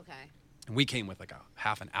mashup. Okay. And we came with like a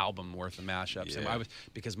half an album worth of mashups. Yeah. And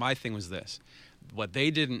because my thing was this. What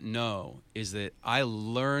they didn't know is that I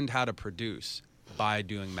learned how to produce by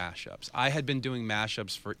doing mashups. I had been doing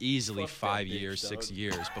mashups for easily 5 years, 6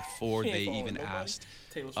 years before they even asked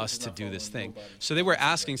us to do this thing. So they were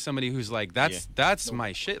asking somebody who's like, that's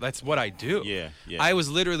my shit. That's what I do. Yeah. I was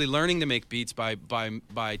literally learning to make beats by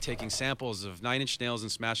taking samples of Nine Inch Nails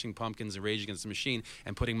and Smashing Pumpkins and Rage Against the Machine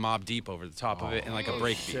and putting Mobb Deep over the top of it and like a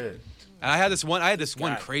break beat. And I had this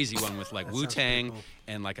one crazy one with like Wu-Tang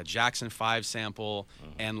and like a Jackson 5 sample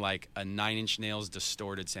and like a Nine Inch Nails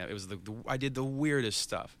distorted sample. It was I did the weirdest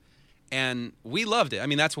stuff. And we loved it. I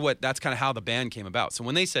mean, that's kind of how the band came about. So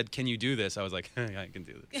when they said, "Can you do this?" I was like, "Yeah, I can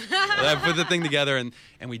do this." I put the thing together and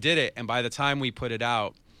we did it. And by the time we put it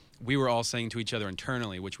out, we were all saying to each other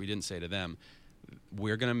internally, which we didn't say to them,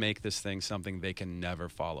 we're going to make this thing something they can never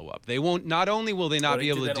follow up. They won't. Not only will they not be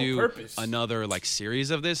able to do another like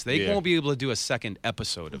series of this, they won't be able to do a second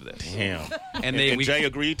episode of this. Damn. And Jay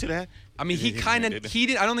agreed to that? I mean, he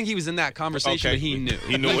did. I don't think he was in that conversation, Okay. but he knew.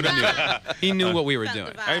 He knew what he knew what we were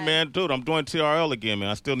doing. Hey man, dude, I'm doing TRL again, man.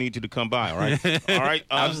 I still need you to come by, all right? All right.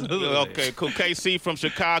 Absolutely. Okay, cool. KC from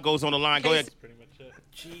Chicago's on the line. Go ahead. Pretty much it.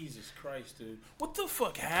 Jesus Christ, dude. What the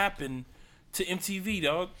fuck happened to MTV,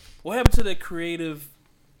 dog? What happened to that creative?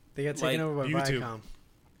 They got taken over by YouTube. Viacom.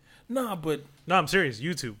 Nah, but No, I'm serious.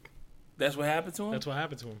 YouTube. that's what happened to him? That's what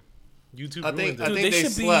happened to him. YouTube. I think ruined it. Dude, they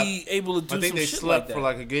should slept. be able to do I think some they shit slept like that. for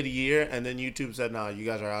like a good year, and then YouTube said, "Nah, you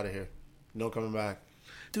guys are out of here. No coming back."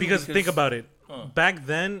 Dude, because think about it. Back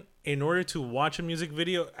then, in order to watch a music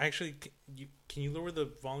video, actually, can you lower the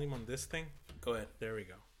volume on this thing? Go ahead. There we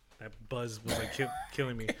go. That buzz was like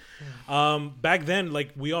killing me. Back then,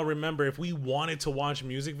 like we all remember, if we wanted to watch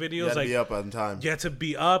music videos, You had to like be up on time. you had to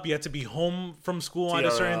be up, you had to be home from school at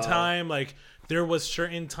a certain TRL. time. Like there was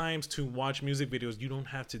certain times to watch music videos. You don't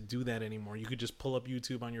have to do that anymore. You could just pull up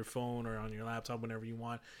YouTube on your phone or on your laptop whenever you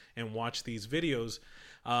want and watch these videos.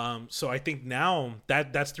 So I think now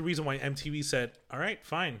that's the reason why MTV said, "All right,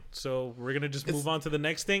 fine. So we're gonna just move on to the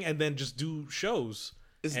next thing and then just do shows."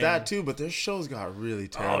 It's And- that too, but their shows got really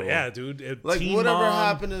terrible. Oh yeah, dude. Like Teen whatever Mom.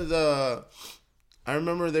 happened to the. I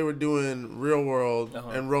remember they were doing Real World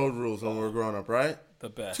and Road Rules when we were growing up, right? The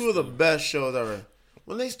best. Two of the best shows ever.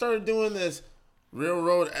 When they started doing this Real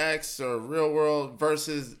Road X or Real World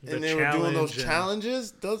versus, and they were doing those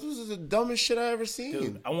challenges, those was the dumbest shit I ever seen.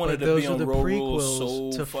 Dude, I wanted But to those be are on the Road Rules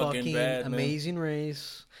prequels so to fucking fucking bad, man. Amazing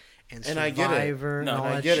Race and And I get it. Survivor. No, and all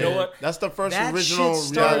I that get shit. it. You know what? That's the first That original shit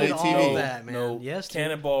started reality all TV. that, man. No, Yes, dude.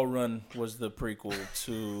 Cannonball Run was the prequel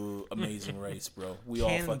to Amazing Race, bro. We all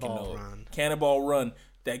fucking Cannonball know it. Run. Cannonball Run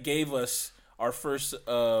that gave us our first.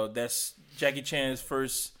 That's Jackie Chan's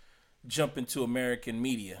first jump into American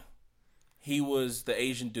media. He was the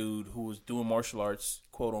Asian dude who was doing martial arts,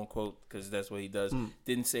 quote unquote, because that's what he does.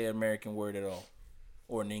 Didn't say an American word at all,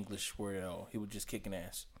 or an English word at all. He was just kicking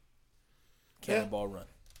ass. Cannonball Run.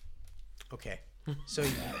 Okay. So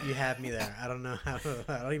you have me there. I don't know how.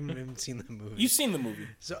 I don't even seen the movie. You've seen the movie.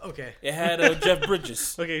 So okay. It had Jeff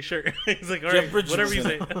Bridges. Okay, sure. He's like, all Jeff right, Bridges whatever was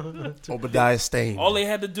you in say. Obadiah Stane. All they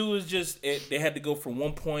had to do is they had to go from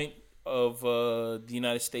one point of the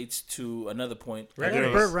United States to another point. Rat Yeah,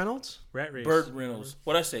 Race. Burt Reynolds. Rat Race. Burt Reynolds.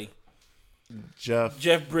 What'd I say?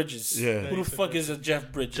 Jeff Bridges. Yeah. Who the fuck is a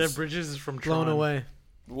Jeff Bridges? Jeff Bridges is from Tron. Blown Away.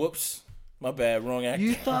 Whoops. My bad. Wrong actor.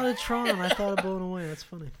 You thought of Tron. I thought of Blown Away. That's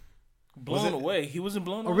funny. Blown Away. He wasn't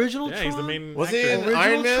blown away. Original Yeah, Tron. he's the main Was actor. he in Original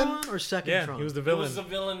Iron Man? Tron or second Yeah, Tron? he was the He villain. was the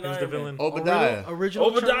villain. He was the villain. Obadiah. Original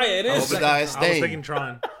Obadiah, Tron? it is. Obadiah I was Stane. thinking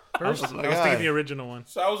Tron. I was my thinking guy. the original one.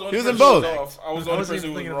 So I was the only He was in person who both. off. I was the only wasn't person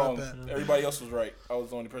who was even wrong. thinking about that. Everybody else was right. I was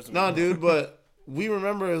the only person. No, who was dude, but we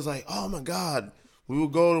remember it was like, oh my God. We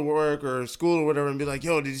would go to work or school or whatever and be like,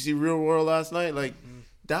 yo, did you see Real World last night? Like,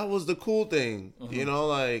 that was the cool thing. You know,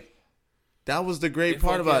 like, that was the great They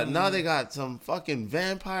part about it. fucking- Now they got some fucking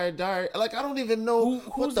Vampire Diary. Like, I don't even know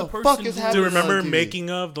who's what the the person fuck is who- Do happening you remember on TV.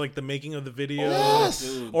 the making of the video? Yes.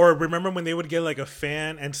 Dude. Or remember when they would get like a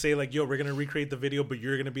fan and say like, "Yo, we're gonna recreate the video, but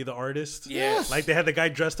you're gonna be the artist." Yes. Like they had the guy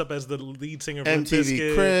dressed up as the lead singer from MTV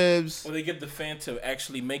Bizkit. Cribs. Well, they get the fan to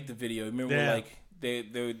actually make the video. Remember, Yeah. like they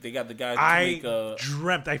got the guy to I make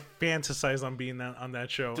dreamt, I fantasized on being on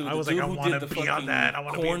that show. Dude, I the was like, dude I who want did to the be on fucking that. I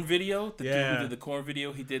want to be. corn video. The dude Yeah. who did the corn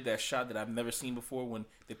video, he did that shot that I've never seen before when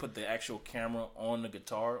they put the actual camera on the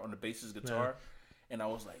guitar, on the bassist guitar, and I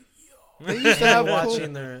was like, They used to have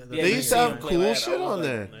watching their. They used to have play cool that. shit I was on like,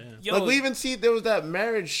 there. Yo, Like we even see there was that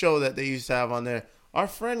marriage show that they used to have on there. Our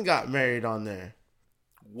friend got married on there.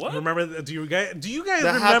 what? Remember? Do you guys The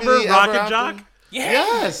remember Happily Ever Rocket After? Jock?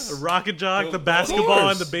 Yes. Rocket Jock, the Of basketball and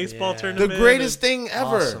course. the baseball Yeah. The tournament. greatest thing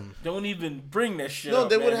ever. Awesome. Don't even bring that shit No, up,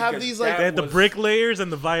 they man, would have because these, that like- They had the was- bricklayers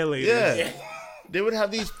and the violators. Yeah. They would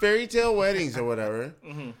have these fairy tale weddings or whatever.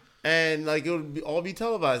 Mm-hmm. And like it would all be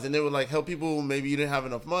televised, and they would like help people. Maybe you didn't have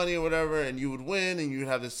enough money or whatever, and you would win, and you would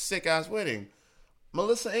have this sick ass wedding.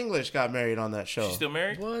 Melissa English got married on that show. She's still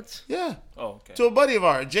married? What? Yeah, Oh, okay. to a buddy of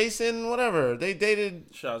ours, Jason, whatever. They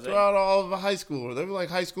dated Shazam. throughout all of high school. They were like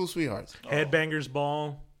high school sweethearts. Headbangers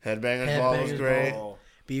Ball. Headbangers Ball was Headbangers great. Oh.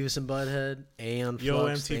 Beavis and Butthead. Aeon Flux. Yo,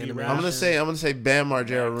 the MTV animation. Rap. I'm gonna say Bam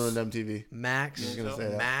Margera ruined MTV. Max. I'm gonna say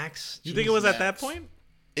that. Max. You think it was at that Max. point?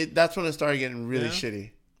 That's when it started getting really Yeah?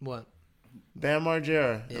 shitty. What? Bam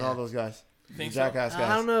Margera and Yeah. all those guys, think the so? jackass guys.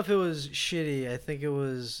 I don't know if it was shitty. I think it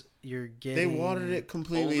was you're They getting. watered it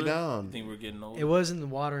completely Older? down. I think we're getting older. It wasn't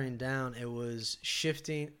watering down. It was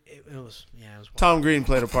shifting. It was yeah. It was. Tom Green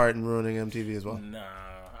played a part in ruining MTV as well. Nah,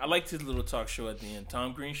 I liked his little talk show at the end.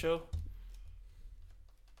 Tom Green show.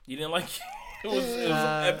 You didn't like it? It was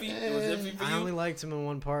epic. It was epic for I only you. liked him in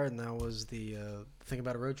one part, and that was the thing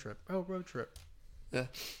about a road trip. Oh, road trip. Yeah.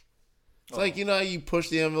 It's like, you know how you push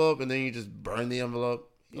the envelope and then you just burn the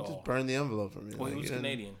envelope? You just burn the envelope from me. Well, he Like, was you didn't-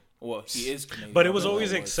 Canadian. Well, he is Canadian. But it was I don't know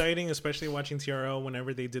always what it exciting, especially watching TRL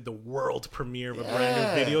whenever they did the world premiere of a brand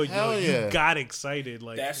Yeah, new video. hell You yeah. got excited.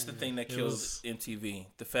 Like That's the thing that kills was- MTV.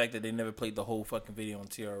 The fact that they never played the whole fucking video on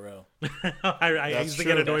TRL. I That's used to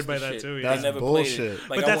true. get annoyed That's by the that shit. too. They Yeah. That's never bullshit. played it. Like,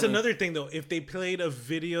 But I that's wanna- another thing, though. If they played a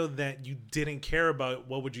video that you didn't care about,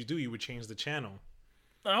 what would you do? You would change the channel.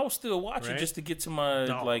 I would still watch Right? it just to get to my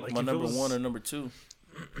No, like like my if it number was- 1 or number 2.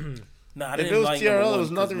 Nah, I If didn't it was like TRL, number there one was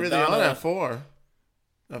 'cause nothing really on Madonna- at 4.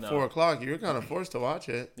 At No. 4 o'clock, you were kind of forced to watch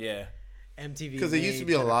it. Yeah. MTV. Because there used to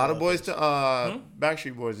be a lot of boys to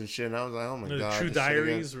Backstreet Boys and shit. And I was like, oh my God. True this shit again.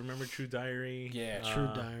 Diaries. Remember True Diary? Yeah. True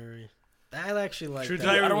Diary. I actually like True that.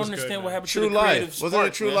 Diary I don't was good, understand what man. happened True to the creative Life. Wasn't spark,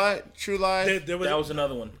 it True man. Life? True Life? There was, That was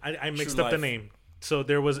another one. I mixed True up the Life. name. So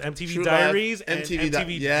there was MTV True Diaries Life, and MTV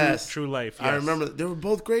MTV yes. True Life. I yes. remember. They were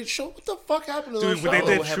both great shows. What the fuck happened to Dude, those when they shows?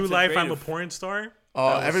 did What happened True to Life, I'm a creative? porn star. Oh,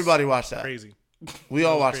 That was everybody watched that. Crazy. We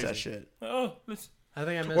all was watched crazy. that shit. Oh, let's- I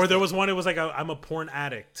think I missed Or there it. was one. It was like I'm a porn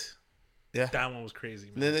addict. Yeah. That one was crazy.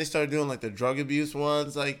 And then they started doing like the drug abuse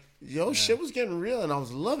ones. Like, yo, shit was getting real, and I was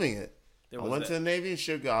loving it. I was went that. to the Navy and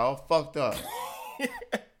shit got all fucked up.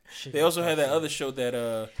 They also had that other show that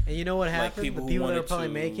And you know what like happened? people The who people that were wanted probably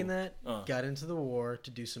to- making that uh. got into the war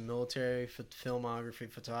to do some military filmography,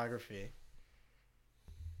 photography.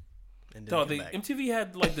 And didn't Dog, come they, back. MTV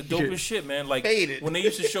had like the dopest shit, man. Like Hated. when they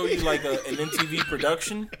used to show you like an MTV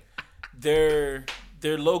production, their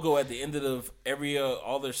logo at the end of every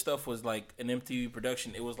all their stuff was like an MTV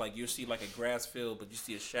production. It was like you see like a grass field, but you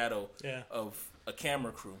see a shadow Yeah. of a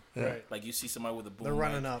camera crew. Right. Like you see somebody with a boom. They're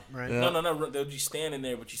running mic. up, right? Yeah. No. They'll be standing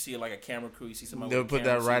there, but you see like a camera crew. You see somebody. They'll with a put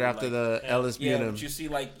camera, that you right see, after like, the Ellis yeah, Bunham.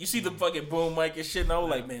 but you see the fucking boom mic and shit, and I was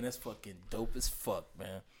like, man, that's fucking dope as fuck,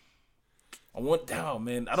 man. I want down,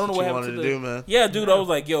 man. I don't know what what you happened wanted to to the do, man. Yeah, dude. I was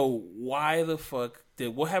like, yo, why the fuck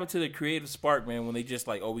what happened to the creative spark, man? When they just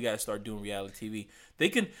like, oh, we gotta start doing reality TV. They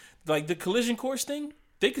can like the collision course thing.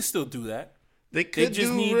 They could still do that. They could just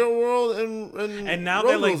do need- real world and now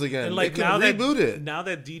road that like rules again. and like they could now reboot that it. now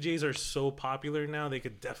that DJs are so popular now, they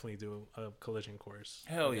could definitely do a collision course.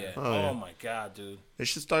 Hell yeah. Oh, Oh, yeah. my god, dude. They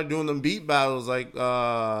should start doing them beat battles like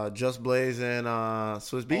Just Blaze and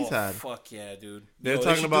Swiss Beats Oh, had. fuck yeah, dude. They're Yo, they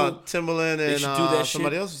talking should about do- Timbaland they and should do that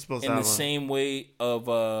somebody shit else was supposed to in have the one. same way of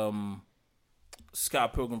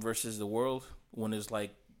Scott Pilgrim versus the World, when it's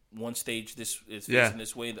like one stage this is facing Yeah.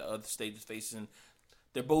 this way, the other stage is facing.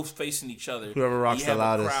 They're both facing each other. Whoever rocks you the have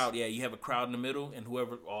loudest. A crowd, yeah, you have a crowd in the middle, and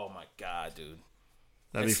whoever. Oh my god, dude.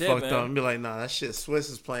 That'd be That's it, fucked man. up. And be like, nah, that shit Swiss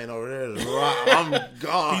is playing over there. It's rock. I'm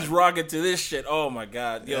gone. He's rocking to this shit. Oh my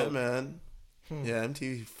god, yo, Yeah, man. Yeah,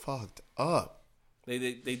 MTV fucked up. they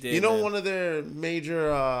did. You know, man. one of their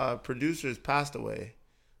major producers passed away.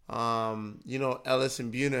 You know, Ellis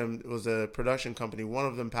and Bunham was a production company. One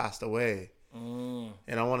of them passed away.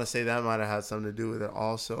 And I want to say that might have had something to do with it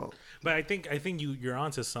also. But I think you're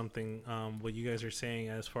onto something. What you guys are saying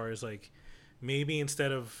as far as like maybe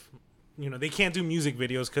instead of they can't do music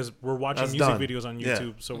videos because we're watching That's music done. videos on Yeah.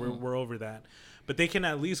 YouTube, so we're over that. But they can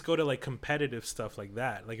at least go to like competitive stuff like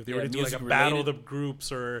that. Like if they Yeah, were to do like a music battle of related. the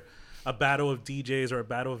groups or a battle of DJs or a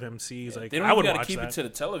battle of MCs, like They don't I would even gotta watch keep that. it to the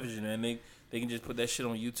television, and they can just put that shit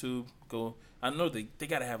on YouTube. Go. I know they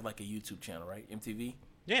gotta have like a YouTube channel, right? MTV.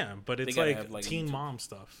 Yeah, but it's gotta like have, like, teen YouTube. mom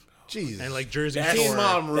stuff. Jesus. And like Jersey That's- Teen Shore.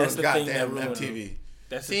 Mom That's ruined the thing goddamn that ruined MTV. it.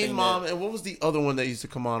 That's the Teen thing Mom, that- and what was the other one that used to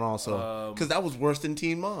come on also? Because that was worse than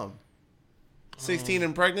Teen Mom. 16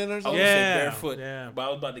 and Pregnant or I was something? gonna say Yeah, Barefoot, yeah. but I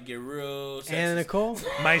was about to get real sexist. Anna Nicole.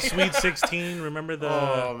 My Sweet 16. Remember the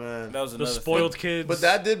Oh, man. That was the another spoiled thing. kids? But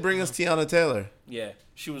that did bring us Tiana Taylor. Yeah,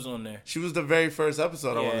 she was on there. She was the very first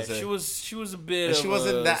episode, I want Yeah, to say. she was a bit. and of she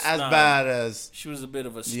wasn't a that as snob. bad as She was a bit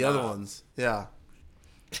of a the snob. other ones. Yeah.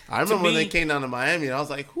 I remember when me- they came down to Miami, and I was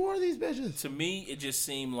like, who are these bitches? To me, it just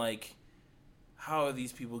seemed like, how are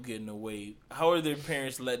these people getting away? How are their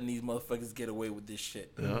parents letting these motherfuckers get away with this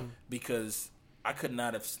shit? Yeah. Because I could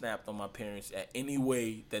not have snapped on my parents at any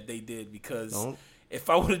way that they did. Because Don't. if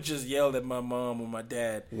I would have just yelled at my mom or my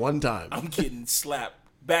dad, One time. I'm getting slapped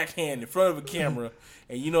backhand in front of a camera.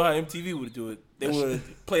 And you know how MTV would do it. They would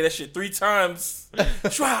play that shit 3 times. Edit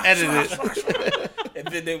it. And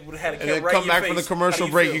then they would have had a And then right come in your back from the face. commercial How do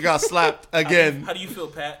you break, feel? you got slapped again. How do you feel,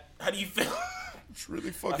 Pat? How do you feel? It's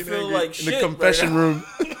really fucking I feel angry. like in shit the confession right room.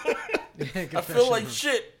 I feel like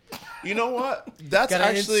shit. You know what? That's Got an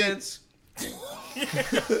actually incense.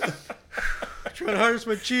 Trying to harness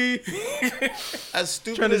my chi. as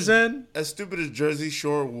stupid Trying to as, zen. as stupid as Jersey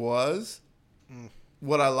Shore was.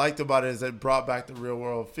 What I liked about it is it brought back the real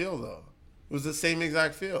world feel, though. It was the same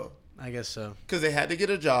exact feel I guess so. because they had to get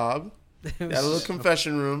a job. They had a little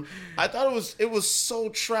confession room. I thought it was so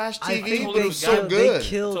trash I TV, think but it they was so killed, good. they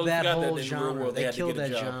killed Totally that forgot that whole in the real genre. world they They had to killed get a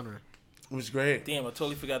that job. genre. It was great. Damn, I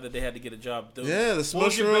totally forgot that they had to get a job. Dude. Yeah, the What was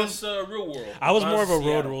Smush your Room. best Real World? I was Mine more of a Road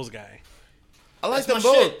Seattle. Rules guy. I like That's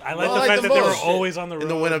them my both. shit. I like No, the fact them that they were both. always on the road. in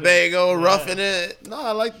the Winnebago, roughing it. No,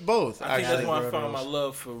 I liked both. I think that's Actually, why I found my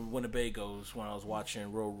love for Winnebagos when I was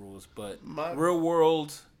watching Road Rules. But My- Real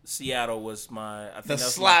World, Seattle was my. I think the that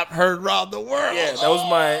was slap heard round the world. Yeah, that was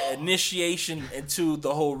my initiation into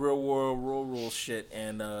the whole Real World Road Rules shit.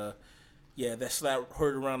 And yeah, that slap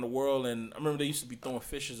heard around the world. And I remember they used to be throwing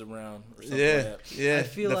fishes around or something Yeah, like that. yeah. I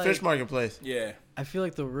feel the like- fish marketplace. Yeah. I feel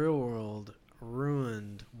like the real world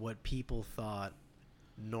ruined what people thought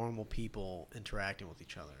normal people interacting with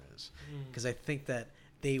each other is. Because I think that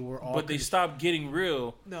they were all. But they stopped getting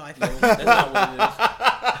real. No, I No, think. that's not what it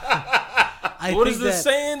is. I What think is the that-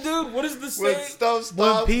 saying, dude? What is the When saying? stuff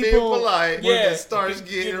stops being people- polite, Yeah, when it starts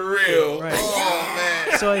getting real. Right. Oh,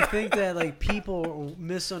 man. So I think that like people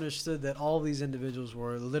misunderstood that all these individuals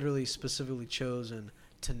were literally specifically chosen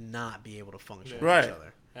to not be able to function with Right. each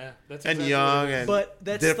other. Yeah, that's And exactly young what it is. and But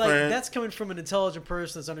that's different. like that's coming from an intelligent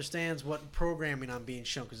person that understands what programming I'm being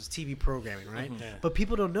shown because it's TV programming, right? Yeah. But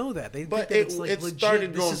people don't know that. They But think that it, it's like it legit.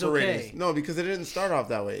 started This going is for okay. ratings. No, because it didn't start off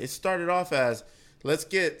that way. It started off as let's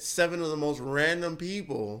get 7 of the most random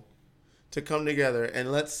people to come together and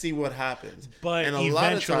let's see what happens. But and a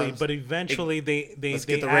lot of eventually, times, they let's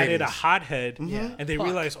they get the added a ratings. hothead, Mhm. and they Puck.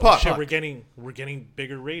 realized, oh Puck. shit, Puck. we're getting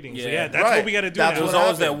bigger ratings. Yeah. So yeah, that's Right. what we got to do That's There now. was what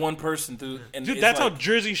always that happened. one person, dude. And Dude, it's that's like, how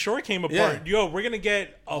Jersey Shore came apart. Yeah. Yo, we're gonna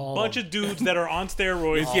get a bunch of dudes that are on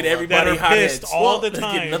steroids Let's get that everybody are hotheads. pissed all the Let's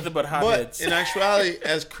time. get nothing but but hotheads. in actuality,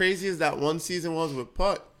 as crazy as that one season was with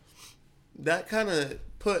Puck, that kind of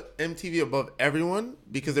put MTV above everyone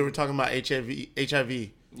because they were talking about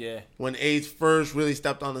HIV. Yeah. When AIDS first really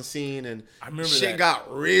stepped on the scene and I remember shit that.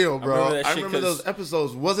 got real, bro. remember that I shit remember 'cause those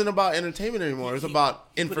episodes wasn't about entertainment anymore. It was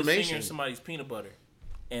about He put his finger information. in somebody's peanut butter,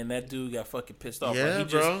 and that dude got fucking pissed off. Yeah, like,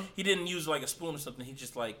 bro. He didn't use like a spoon or something. He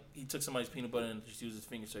just like he took somebody's peanut butter and just used his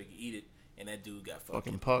finger so he could eat it, and that dude got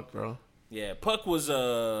Fucking Puck, bro. Yeah, Puck was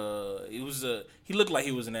he looked like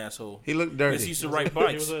he was an asshole. He looked dirty. He used to ride he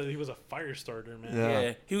bikes. was a fire starter, man.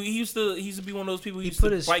 Yeah. He used to be one of those people who He used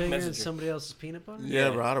put to his bike finger in messenger. somebody else's peanut butter.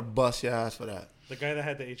 Yeah, bro. I'd have bust your ass for that. The guy that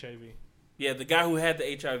had the HIV. Yeah, the guy who had the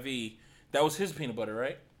HIV, that was his peanut butter,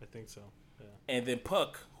 right? I think so. Yeah. And then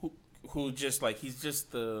Puck, who just like he's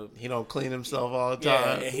just the He don't clean himself all the yeah,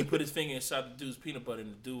 time. and he put his finger inside the dude's peanut butter,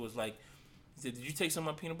 and the dude was like, he said, "Did you take some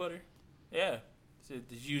of my peanut butter?" Yeah. He said,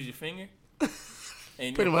 "Did you use your finger?"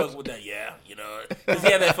 And Pretty Puck much. with that, yeah, you know, because he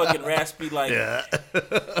had that fucking raspy like, Yeah.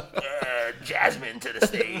 Jasmine to the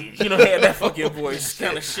stage, you know, he had that fucking voice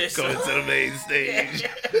kind of shit. Going to the main stage.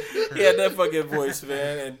 He had that fucking voice,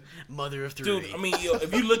 man. And Mother of three. dude, I mean, yo,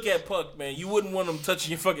 if you look at Puck, man, you wouldn't want him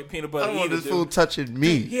touching your fucking peanut butter I don't want either, this dude. fool touching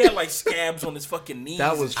me. He had like scabs on his fucking knees.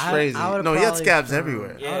 That was and shit. crazy. I would've No, he had probably scabs thrown- everywhere.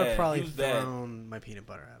 I would Yeah, have probably he was bad. thrown my peanut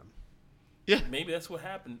butter at him. Maybe that's what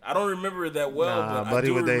happened. I don't remember it that well, Nah, but I buddy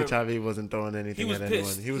do with the remember. HIV wasn't throwing He anything was at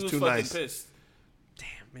pissed. anyone. He was too fucking nice. pissed.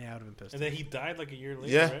 Damn, yeah, I would have been pissed. And then he died like a year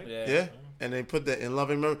later, Yeah, right? yeah, And they put the In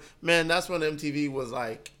Loving Memory. Man, that's when MTV was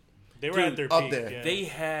like They were Dude, at their up peak. there.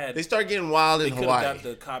 Yeah. They started getting wild they in could have Hawaii. got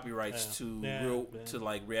the copyrights Yeah. to Yeah, real yeah. to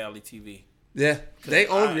like reality TV. Yeah, they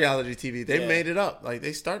own reality TV. They Yeah. made it up. Like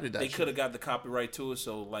they started that. They shit. could have got the copyright to it,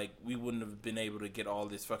 so like we wouldn't have been able to get all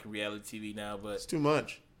this fucking reality TV now. But It's too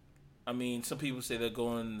much. I mean, some people say they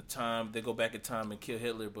go back in time and kill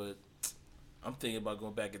Hitler, but I'm thinking about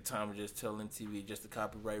going back in time and just telling TV just to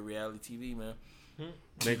copyright reality TV, man.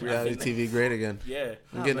 Make reality TV great again. Yeah.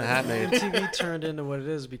 I'm getting a hat made. MTV turned into what it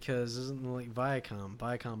is because isn't it like Viacom?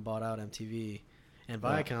 Viacom bought out MTV, and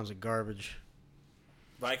Viacom's a garbage.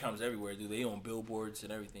 Viacom's everywhere, dude. They own billboards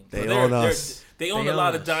and everything. They So own us. They own They a own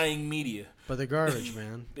lot of us. dying media. But they're garbage,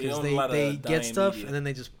 man. They Because own a lot of they dying get stuff media. and then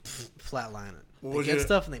they just flatline it. What They was get your-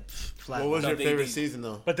 stuff and they flatline What was it. your they- favorite they- season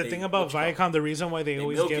though? But the thing about Viacom, the reason why they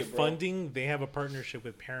always milk get it, bro. funding, they have a partnership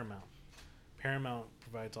with Paramount. Paramount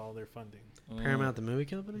provides all their funding. Paramount, the movie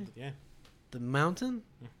company? Yeah. The Mountain?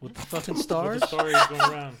 With the fucking With stars? the stories going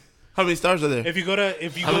around. How many stars are there? If you go, How many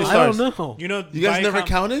I don't stars? know. you know, You guys never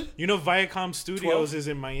counted? You know, Viacom Studios 12? is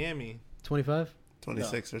in Miami. 25?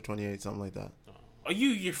 26 or 28, something like that. Are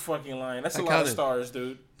you're fucking lying? That's I a lot of counted. stars,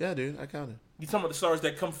 dude. Yeah, dude, I counted. You talking about the stars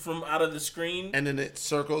that come from out of the screen? And then it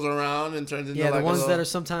circles around and turns into Yeah, like the ones a that little... are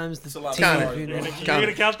sometimes the It's a lot of team stars, of dude. funeral. You're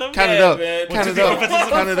gonna count them? Count it Yeah, up. man. Count it What's up. the difference?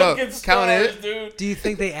 Count it up. Fucking Count it. stars, dude. Do you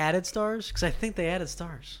think they added stars? Because I think they added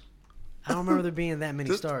stars. I don't remember there being that many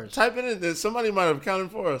Just stars. type it in. Somebody might have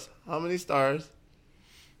counted for us. How many stars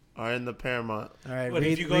are in the Paramount? All right, But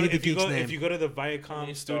read, if you go, read the if you geek's go, name. if you go to the Viacom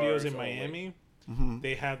Many Studios stars in are like- Miami, Mm-hmm.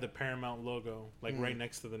 they have the Paramount logo like right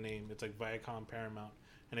next to the name. It's like Viacom Paramount,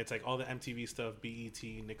 and it's like all the MTV stuff, BET,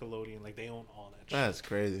 Nickelodeon. Like they own all that shit. That's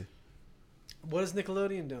crazy. What is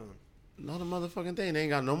Nickelodeon doing? Not a motherfucking thing. They ain't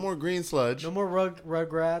got no more green sludge. No more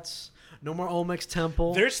Rugrats. No more Olmecs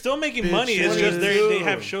Temple. They're still making Bitches. money. It's just they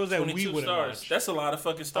have Dude. shows that we 22 wouldn't stars. watch. That's a lot of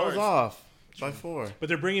fucking I was stars. off by 4. But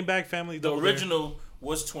they're bringing back Family The Double Dare original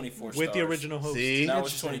was 24 stars. with the original host. See? Now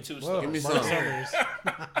it's 22 stars. Give me Mark some. Summers.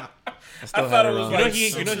 I still I had thought it it was wrong. You know like he,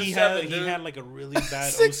 six you know or he seven, had dude. he had like a really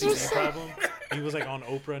bad 6 or OCD 7. problem. He was like on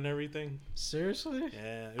Oprah and everything. Seriously?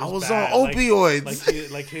 Yeah, it I was bad. on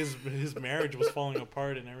opioids. Like his marriage was falling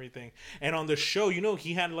apart and everything. And on the show, you know,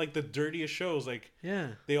 he had like the dirtiest shows. Like Yeah.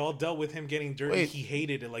 they all dealt with him getting dirty. Wait. He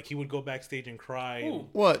hated it. Like he would go backstage and cry. And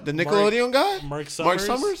What? The Nickelodeon guy? Mark Summers,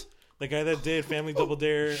 Mark Summers? the guy that did Family Double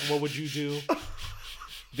Dare. What would you do?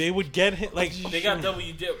 They would get him like They got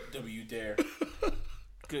W Dare.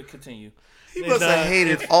 Good, continue. He must have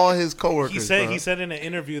hated all his coworkers. he said in an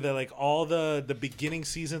interview that like all the beginning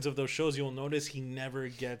seasons of those shows, you'll notice he never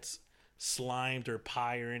gets slimed or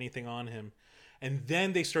pie or anything on him. And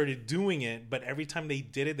then they started doing it, but every time they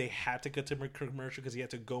did it, they had to cut to commercial because he had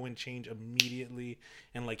to go and change immediately,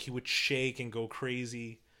 and like he would shake and go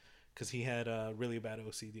crazy because he had really bad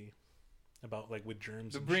OCD about like with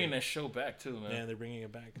germs. They're and bringing shit. that show back too, man. Yeah, they're bringing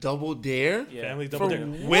it back. Double Dare? Yeah. Family Double For Dare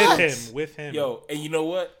what? with him. Yo, and you know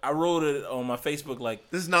what? I wrote it on my Facebook like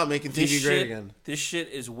This is not making this TV great shit. again. This shit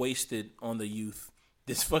is wasted on the youth.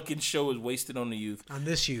 This fucking show is wasted on the youth. On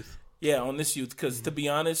this youth. Yeah, on this youth. Because to be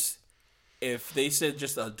honest, if they said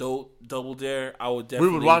just adult Double Dare, I would definitely.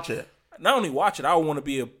 We would watch it. Not only watch it, I would want to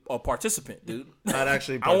be a participant, dude. Not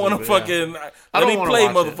actually. I want to participate, fucking. I Let don't me wanna play,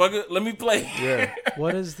 watch it. motherfucker. Let me play. Yeah.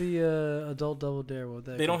 What is the adult Double Dare? What would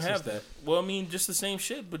that They don't have consist that. Well, I mean, just the same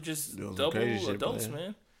shit, but just Doing some double crazy shit, adults, man.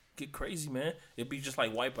 man. Get crazy, man. It'd be just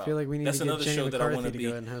like Wipeout. I feel like we need That's to get another Jenny show that I McCarthy want to to be. go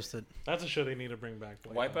ahead and host it. That's a show they need to bring back.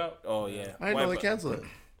 Wipeout? Oh yeah. I didn't know they Wipeout. canceled it.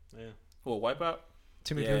 Yeah. Well, Wipeout.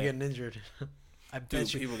 Too many Yeah. people getting injured. I bet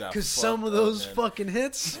Dude, you. people got Because some fucked of up, those man. fucking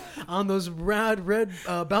hits on those red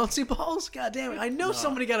bouncy balls, god damn it. I know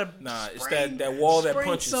somebody got a. Nah, it's sprain- that wall that sprain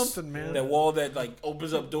punches. something, man. That wall that like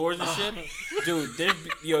opens up doors and shit. Dude,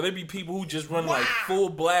 there'd be people who just run like full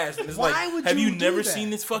blast. And it's Why like, would have you you do never that? seen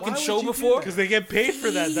this fucking Why would show you do before? Because they get paid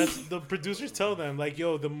for that. That's the producers tell them, like,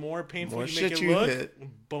 yo, the more painful More you shit make it you look,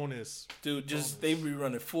 hit. bonus. Dude, they be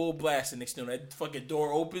running full blast, and next thing you know, that fucking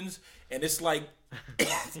door opens, and it's like,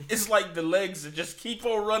 it's like the legs that just keep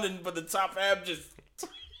on running, but the top half just.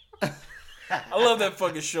 I love that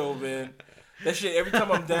fucking show, man. That shit. Every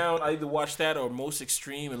time I'm down, I either watch that or Most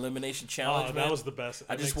Extreme Elimination Challenge. Oh, man. that was the best.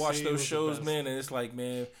 I just MXC watch those was the shows, best. man, and it's like,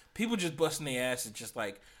 man, people just busting their ass and just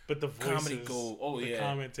like But the voices, comedy gold. Oh the yeah,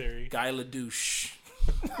 commentary. Guy Ledouche.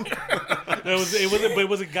 It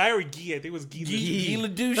was a guy or a Guy? I think it was Guy. Guy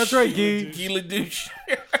Ledouche. That's right, Guy. Guy Ledouche.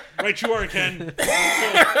 Right, you are, Ken.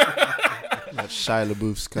 That's Shia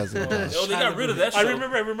LaBeouf's cousin. Oh, they got rid of that show. I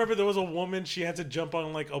remember there was a woman, she had to jump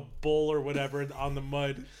on like a bull or whatever on the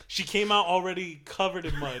mud. She came out already covered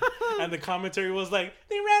in mud. And the commentary was like,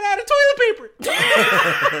 they ran out of toilet paper.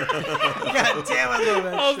 God damn, I love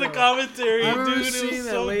that That was the show. commentary, I remember dude. It seeing was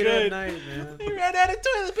that so late good. at night, man. They ran out of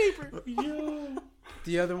toilet paper. Yo.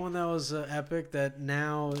 The other one that was epic that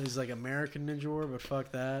now is like American Ninja Warrior, but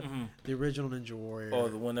fuck that. The original Ninja Warrior. Oh,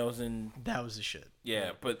 the one that was in. That was the shit.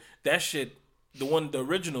 Yeah, but that shit, the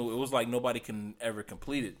original, it was like nobody can ever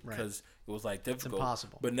complete it because it was like difficult. It's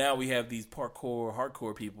impossible. But now we have these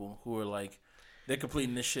hardcore people who are like, they're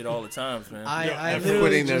completing this shit all the time, man. I literally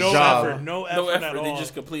quitting their job. Effort, no effort at all. They're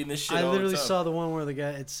just completing this shit I all the literally time. saw the one where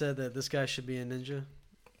it said that this guy should be a ninja.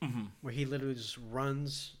 Where he literally just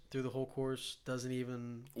runs through the whole course, doesn't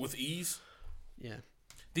even with ease. Yeah.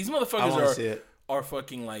 These I wanna see motherfuckers it. are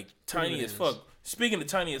fucking like tiny as fuck. Speaking of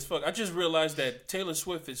tiny as fuck, I just realized that Taylor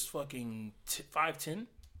Swift is fucking 5'10".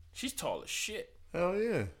 She's tall as shit. Hell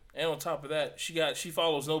yeah. And on top of that, she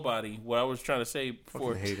follows nobody. What I was trying to say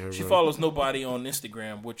before, Fucking hate her, she bro. follows nobody on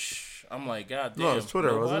Instagram, which I'm like, God damn. No, it's Twitter,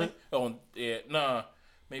 nobody? wasn't it? Oh, yeah, nah.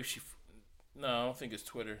 Maybe no, I don't think it's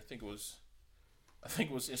Twitter. I think it was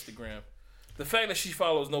Instagram. The fact that she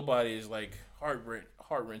follows nobody is like heart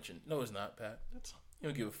wrenching. No, it's not, Pat. You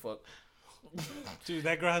don't give a fuck. Dude,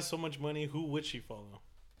 that girl has so much money. Who would she follow?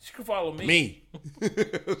 She could follow me. Me.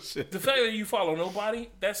 The fact that you follow nobody,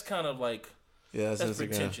 that's kind of like Yeah, that's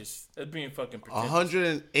pretentious. That's being fucking pretentious.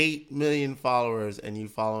 108 million followers, and you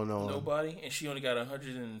follow no one. Nobody, and she only got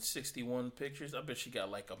 161 pictures. I bet she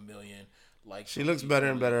got like 1 million likes. She looks better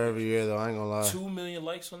and better every year, though. I ain't gonna lie. 2 million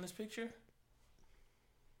likes on this picture.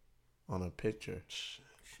 On a picture.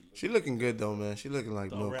 She looking good though, man. She looking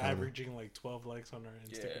like milk. We're kinda. averaging like 12 likes on our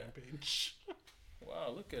Instagram page.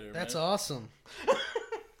 Wow, look at her. That's man. awesome.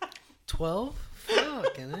 12?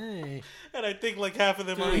 Fucking hey. And I think like half of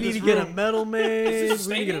them are We in need this to get a room. medal made. Is this a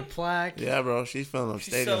We need to get a stadium? plaque. Yeah, bro. She's filling up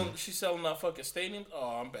stadium. She's selling out fucking stadiums.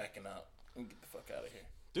 Oh, I'm backing out. Let me get the fuck out of here.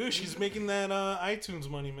 Dude, she's making that iTunes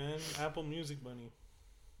money, man. Apple Music money.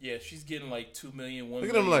 Yeah, she's getting like 2 million. 1 Look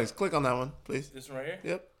at million. them legs. Click on that one, please. This one right here.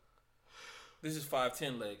 Yep. This is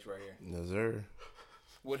 5'10" legs right here. No, sir.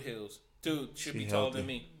 Wood Hills, dude, she'll She be taller healthy. than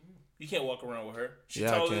me. You can't walk around with her. She's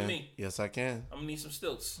Yeah, I taller can. than me. Yes, I can. I'm gonna need some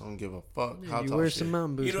stilts. I don't give a fuck. How You tall wear she some is.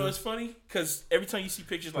 mountain boots. You know man. what's funny? Because every time you see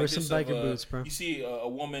pictures Wear like some this, biker of, boots, bro. you see a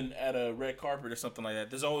woman at a red carpet or something like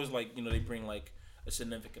that. There's always like they bring like a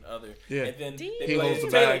significant other. Yeah. And then they He be like, holds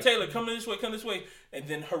the Taylor, bag. Taylor, come this way. And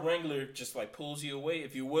then her wrangler just like pulls you away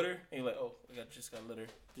if you're with her. And you're like, oh, just got to let her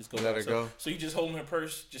just go. Let her so, go. So you just holding her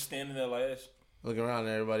purse, just standing there like this. Look around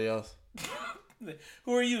at everybody else.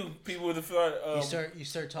 Who are you, people with the You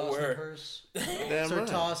start tossing her. the purse. Damn Start right.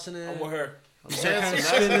 tossing it. I'm with her. You start kind of Handsome, that's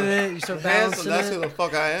spinning it. it. You start Handsome, balancing that's who it. the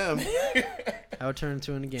fuck I am. I would turn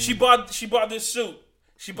into it again. She bought this suit.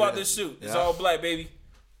 She bought Yeah. this suit. It's Yeah. all black, baby.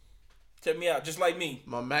 Check me out, just like me.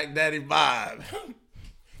 My Mac Daddy vibe.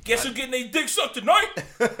 Guess who getting their dick sucked tonight?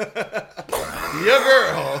 Your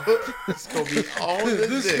girl. It's gonna be on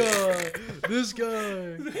the dick. This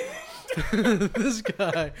guy. This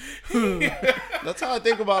guy. That's how I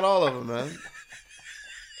think about all of them, man.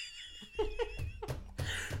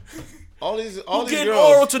 All these Who getting girls.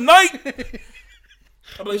 oral tonight?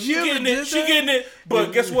 I'm like, she you ever getting did it. She that? getting it.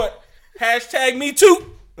 But guess what? Hashtag me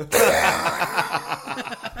too.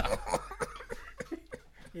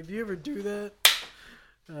 If you ever do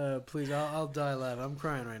that, please, I'll die laughing. I'm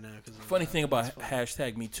crying right now. Funny thing about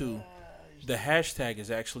hashtag me too, the hashtag is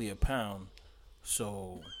actually a pound.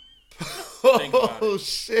 So think about Oh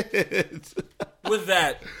shit! with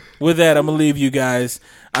that, I'm gonna leave you guys.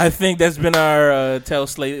 I think that's been our tell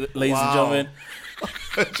slate, ladies and Wow. gentlemen.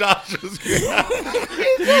 Josh is great.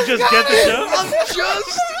 Did you just get the show?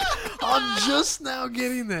 I'm just now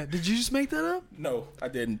getting that. Did you just make that up? No, I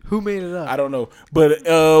didn't. Who made it up? I don't know, but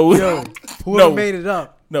Yo, whoever No. made it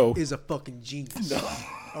up No. is a fucking genius.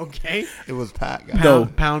 Okay? It was Pat, guys. No.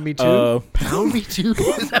 Pound me too? Pound me too?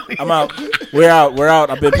 Is that what I'm out. We're out.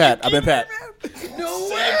 I've been Pat. No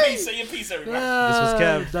Say your piece. Say your piece, everybody. This was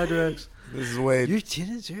Kev. Dr. X. This is Wade. You're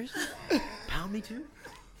kidding? Seriously? Pound me too?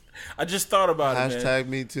 I just thought about it, man. Hashtag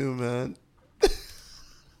me too, man.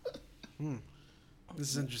 This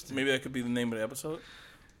is interesting. Maybe that could be the name of the episode.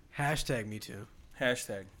 Hashtag me too.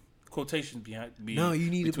 Hashtag quotations behind. No, you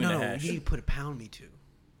need to between the no. hash. You need to put a pound me too.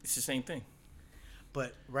 It's the same thing.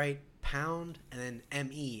 But write pound and then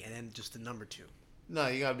ME and then just the number 2. No,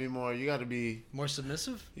 you gotta be more. You gotta be. More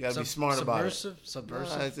submissive? You gotta be smart about it.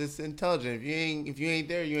 Subversive? Nah, it's intelligent. If you ain't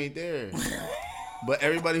there, you ain't there. But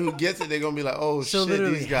everybody who gets it, they're gonna be like, oh So shit,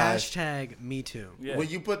 literally, these guys. hashtag me too. Yeah. When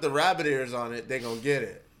you put the rabbit ears on it, they gonna get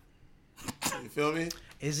it. You feel me?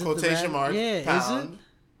 Is it Quotation the mark. Yeah, pound.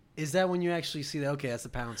 is that when you actually see that? Okay, that's the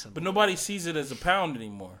pound symbol. But nobody sees it as a pound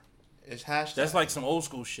anymore. It's hashtag. That's like some old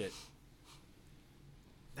school shit.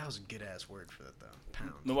 That was a good ass word for that though.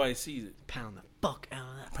 Pound. Nobody sees it. Pound the fuck out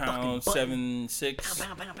of that Pound fucking button. 7-6.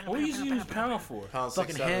 Pound, pound, pound, What do you pound, use pound, pound pound. for? Pound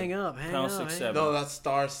Fucking 6-7. hang up. Pound 6-7. No, that's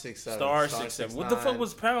star 6-7. Star 6-7. What the fuck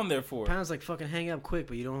was pound there for? Pound's like fucking hang up quick,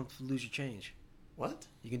 but you don't lose your change. What?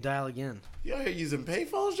 You can dial again. You out here using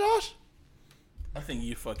payphones, Josh? I think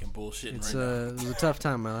you fucking bullshitting It's right now. it was a tough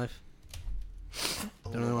time in my life.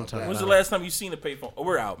 Don't really want to talk When's about the last time you seen a payphone? Oh,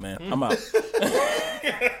 we're out, man. I'm out.